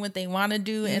 doing what they want to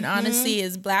do. And honestly,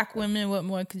 as Black women, what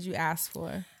more could you ask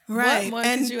for? Right. What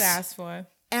more could you ask for?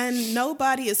 And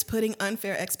nobody is putting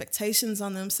unfair expectations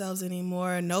on themselves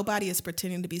anymore. Nobody is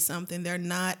pretending to be something they're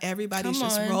not. Everybody's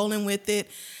just rolling with it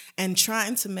and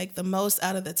trying to make the most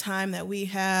out of the time that we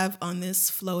have on this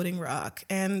floating rock.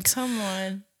 And come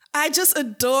on. I just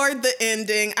adored the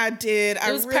ending. I did. I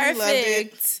really perfect. loved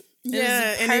it.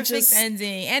 Yeah, and it was a perfect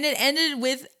ending. And it ended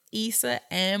with Issa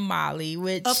and Molly,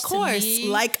 which of course, to me,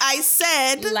 like I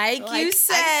said, you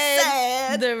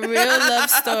said, the real love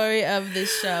story of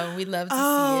this show. We love to see it.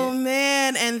 Oh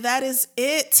man, and that is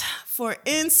it for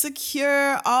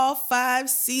Insecure. All 5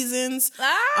 seasons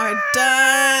are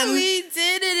done. We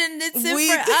did it, and it's it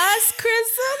for us,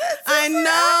 Crystal. I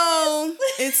know.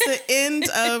 It's the end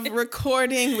of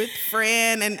recording with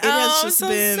Fran, and it has just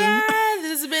been sad.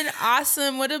 This has been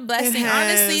awesome. What a blessing.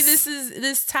 Honestly,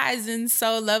 this ties in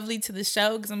so lovely to the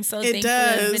show because I'm so thankful to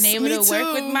have been able to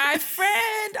work with my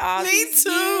friend all these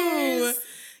years.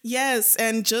 Yes,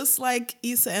 and just like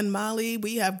Issa and Molly,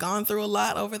 we have gone through a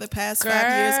lot over the past 5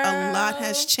 years. A lot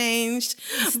has changed.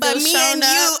 But me and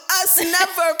you, us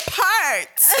never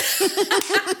part.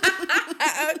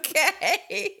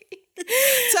 Okay.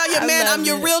 Tell your man I'm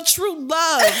your real true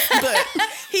love. But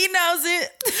he knows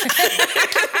it.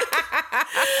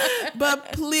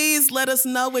 But please let us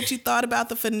know what you thought about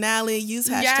the finale. Use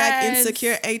hashtag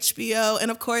Insecure HBO.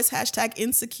 And of course, hashtag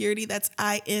Insecurity. That's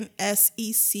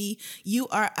INSECURITEA.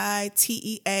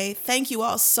 Thank you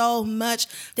all so much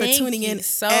for tuning in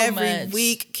every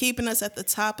week, keeping us at the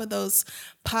top of those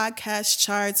podcast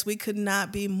charts. We could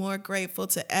not be more grateful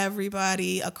to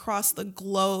everybody across the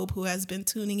globe who has been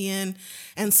tuning in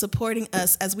and supporting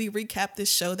us as we recap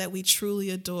this show that we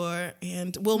truly adore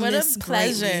and will miss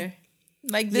greatly. Pleasure.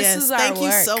 Like, this is our thank work.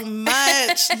 you so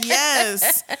much.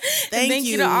 Yes. Thank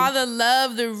you to all the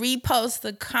love, the reposts,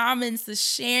 the comments, the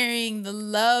sharing, the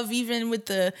love, even with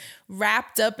the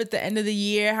wrapped up at the end of the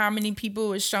year, how many people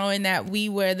were showing that we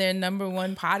were their number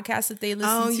 1 podcast that they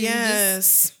listen to. Oh,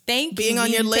 yes. Just thank Being you.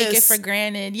 on your list. Take it for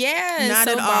granted. Yeah. Not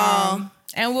so at all.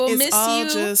 And we'll miss you.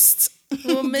 Just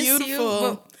we'll miss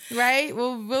beautiful. you. Right?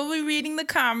 We'll be reading the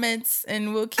comments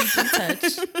and we'll keep in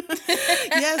touch.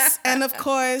 Yes. And of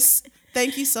course,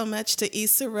 thank you so much to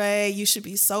Issa Rae. You should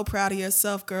be so proud of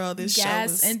yourself, girl. This show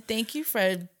was and thank you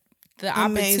for the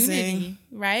amazing opportunity,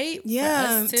 right?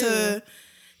 Yeah, for us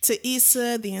to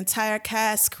Issa, the entire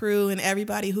cast, crew, and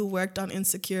everybody who worked on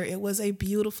Insecure. It was a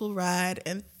beautiful ride,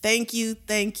 and thank you,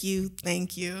 thank you,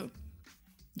 thank you.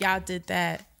 Y'all did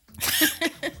that.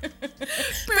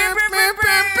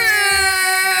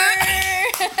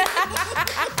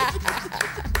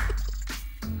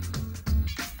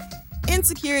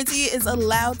 Insecurity is a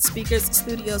Loudspeakers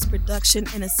Studios production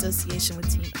in association with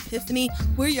Team Epiphany.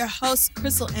 We're your hosts,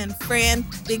 Crystal and Fran.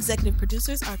 The executive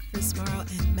producers are Chris Morrow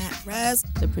and Matt Raz.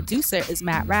 The producer is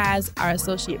Matt Raz. Our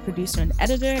associate producer and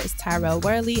editor is Tyrell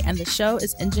Worley, and the show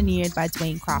is engineered by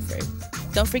Dwayne Crawford.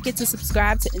 Don't forget to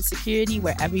subscribe to Insecurity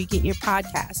wherever you get your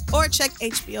podcasts. Or check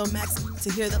HBO Max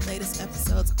to hear the latest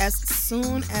episodes as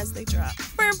soon as they drop.